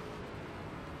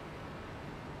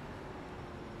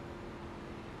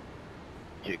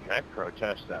 Dude, can I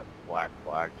protest that black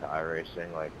flag to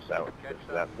iRacing? Like, is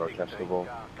that protestable?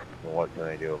 And what can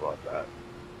I do about that?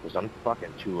 Because I'm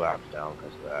fucking 2 laps down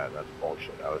because of that. That's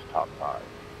bullshit. I was top 5.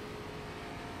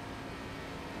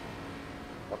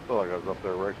 I feel like I was up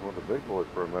there racing with the big boys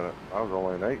for a minute. I was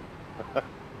only an 8.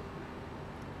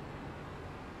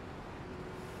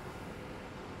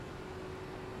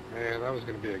 Man, that was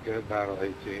going to be a good battle,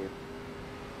 18. Yeah,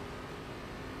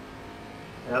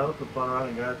 that was some fun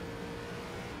running, guys.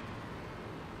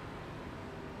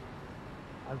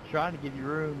 I'm trying to give you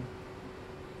room.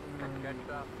 Catch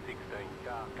up, 16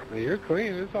 car. I mean, you're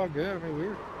clean. It's all good. I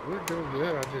mean, we're doing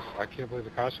good. I can't believe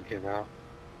the caution came out.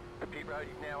 The pit road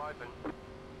is now open.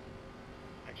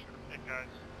 Make sure to pit, guys,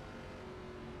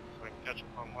 so we can catch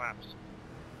up on laps.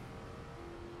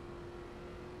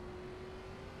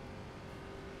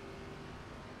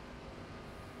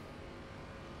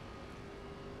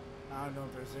 I don't know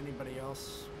if there's anybody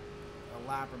else a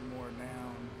lap or more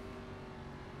down.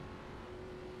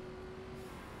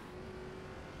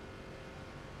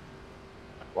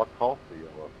 What call for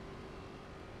yellow?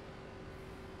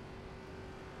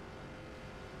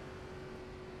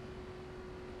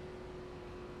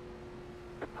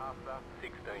 Pass up,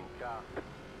 16 car.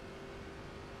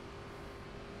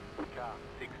 Car,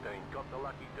 16. Got the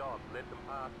lucky dog. Let them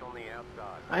pass on the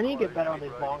outside. I need to get better on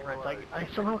Closed, these pit road long is runs. closed.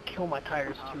 I somehow kill my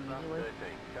tires Pass too up, easily. 13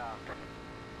 car.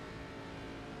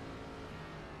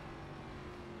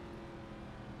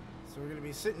 So we're going to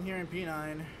be sitting here in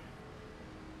P9.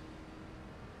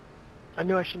 I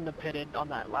knew I shouldn't have pitted on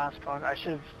that last car. I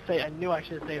knew I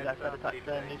should have saved that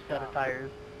new set of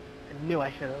tires. I knew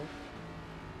I should have.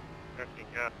 15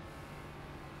 car.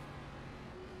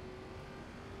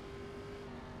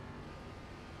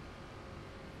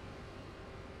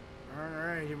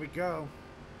 Alright, here we go.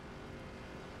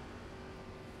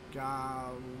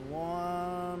 Got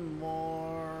one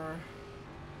more.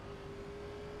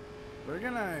 We're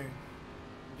gonna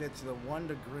get to the 1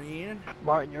 to green.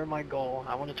 Martin, you're my goal.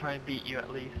 I want to try and beat you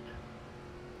at least.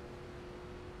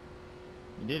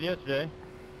 You did yesterday.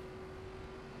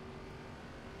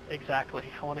 Exactly.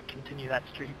 I want to continue that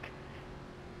streak.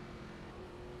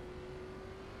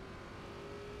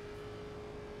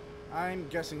 I'm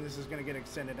guessing this is gonna get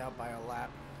extended out by a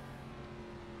lap.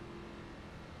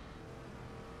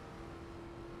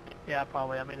 Yeah,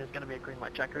 probably. I mean, it's going to be a green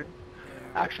white checkered.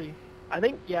 Yeah. Actually, I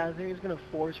think he's going to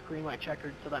force green white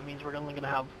checkered, so that means we're only going to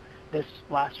have this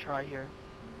last try here.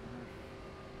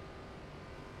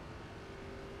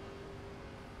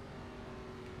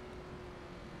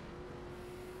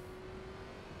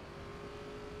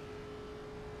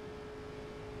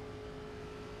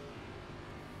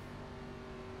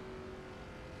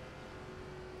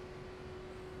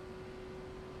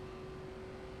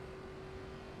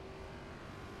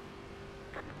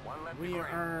 One lap to We green.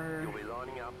 are You'll be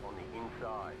lining up on the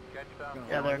inside. Catch up. gonna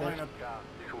Yeah, there it line is. up.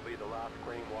 This will be the last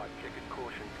green white checkered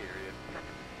caution period.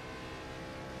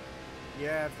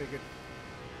 Yeah, I figured.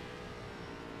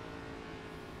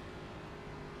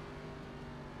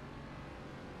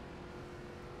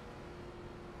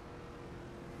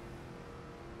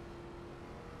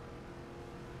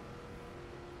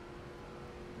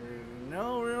 There's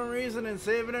no real reason in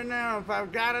saving it now. If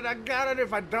I've got it, I got it.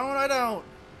 If I don't, I don't.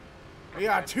 We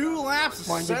got 2 laps to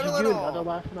Warren, did you settle it do another all.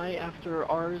 last night after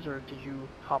ours, or did you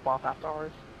hop off after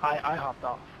ours? I hopped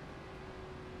off.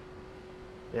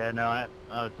 Yeah, no, I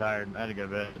was tired. I had to go to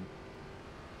bed.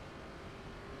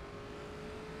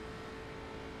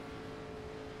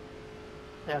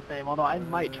 Yeah, same. Although I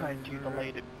might try and do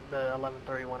the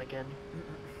 11:31 again,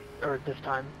 or this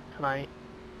time tonight.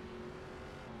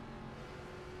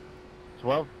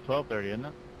 12:30, isn't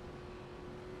it?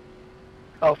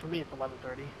 Oh, for me it's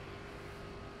 11:30.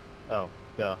 Oh,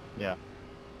 yeah.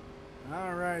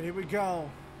 All right, here we go.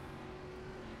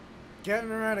 Getting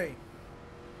ready.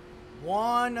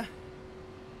 1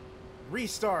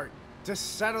 restart to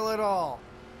settle it all.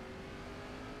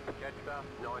 Catch up.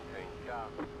 19 car.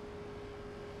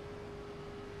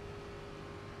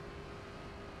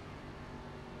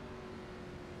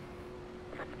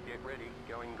 Get ready.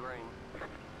 Going green.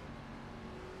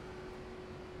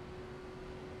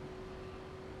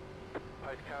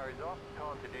 Post car is off.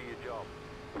 Time to do your job.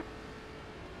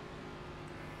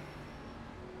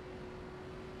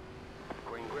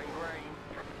 Green, green, green.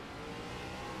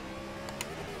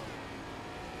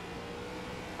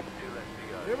 2 left to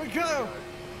go. Here we go.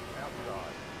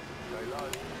 Outside. Go low.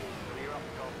 Clear up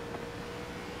top.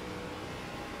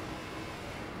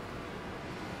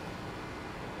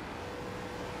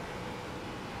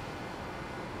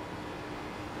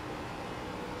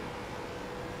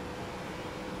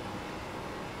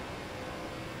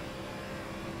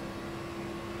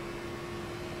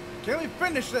 Can we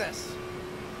finish this?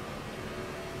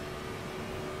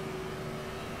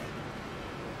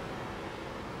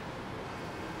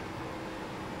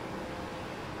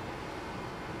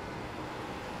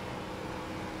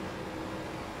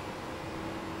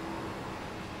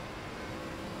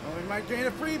 Oh, we might gain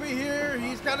a freebie here.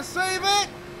 He's got to save it.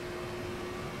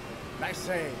 Nice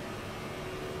save.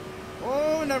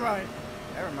 Oh, never mind.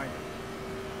 Never mind.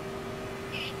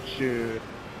 Shoot.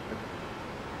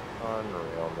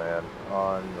 Unreal, man.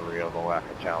 Unreal, the lack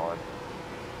of talent.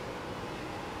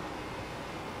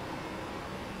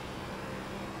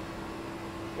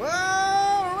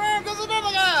 Whoa! Around goes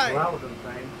another guy. Well, that was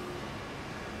insane.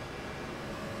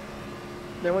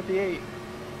 There went the 8.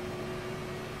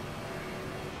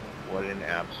 What an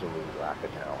absolute lack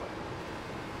of talent.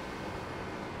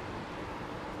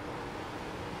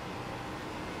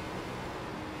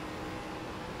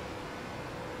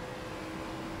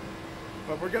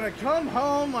 But we're gonna come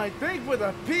home, I think, with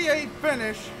a P8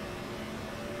 finish.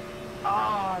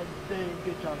 Ah, dang,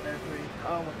 good job there, 3.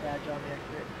 Almost bad job the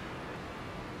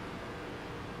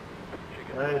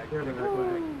exit. Hey, here we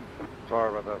go. Sorry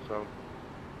about that, son.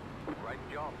 Great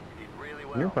job. You did really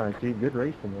well. You're fine, Steve. Good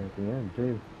racing there at the end,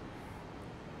 too.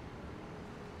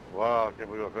 Wow, I can't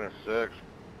believe I finished 6th.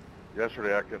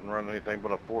 Yesterday I couldn't run anything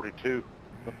but a 42.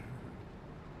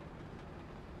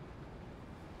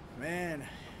 Man,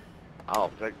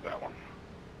 I'll take that one.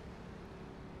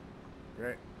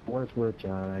 great. For what it's worth,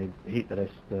 John, I hate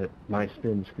that my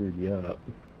spin screwed you up.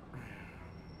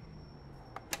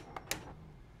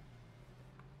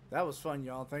 That was fun,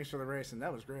 y'all. Thanks for the racing.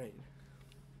 That was great.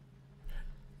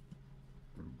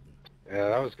 Yeah,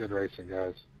 that was good racing,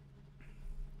 guys.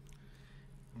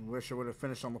 I wish I would have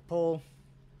finished on the pole.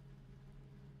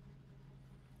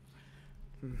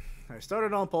 I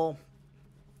started on pole,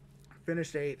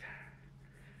 finished 8th.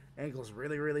 Ankle's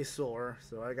really, really sore,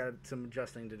 so I got some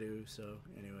adjusting to do. So,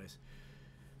 anyways,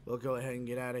 we'll go ahead and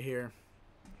get out of here.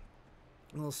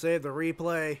 We'll save the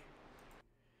replay,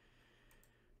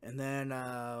 and then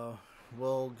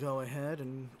we'll go ahead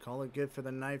and call it good for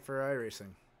the night for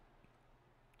iRacing.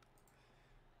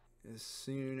 As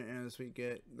soon as we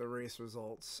get the race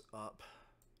results up.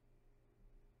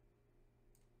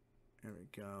 There we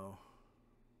go.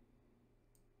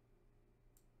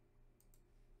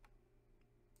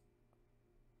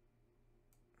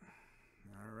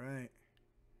 All right.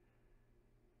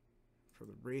 For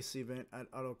the race event at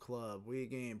Auto Club, we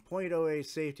gained 0.08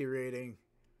 safety rating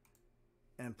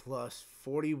and plus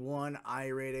 41 I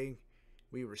rating.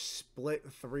 We were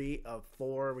split 3 of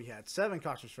 4. We had 7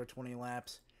 cautions for 20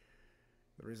 laps.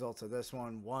 The results of this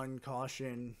one: 1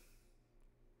 caution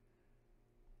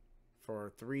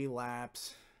for 3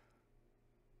 laps.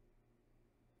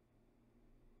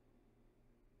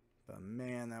 But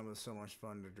man, that was so much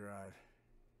fun to drive.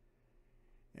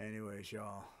 Anyways,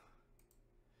 y'all.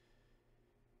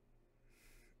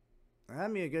 I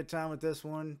had me a good time with this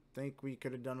one. Think we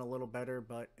could have done a little better,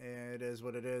 but it is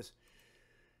what it is.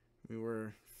 We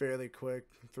were fairly quick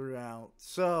throughout.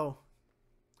 So,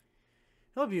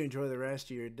 hope you enjoy the rest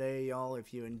of your day, y'all.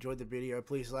 If you enjoyed the video,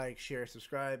 please like, share,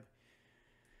 subscribe,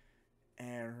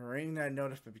 and ring that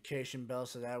notification bell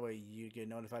so that way you get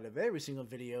notified of every single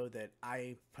video that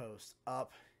I post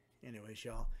up. Anyways,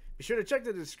 y'all, be sure to check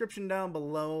the description down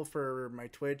below for my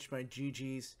Twitch, my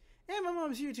GGs, and my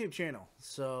mom's YouTube channel.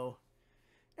 So,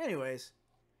 anyways,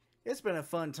 it's been a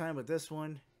fun time with this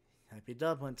one. Happy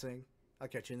dub hunting. I'll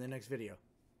catch you in the next video.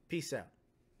 Peace out.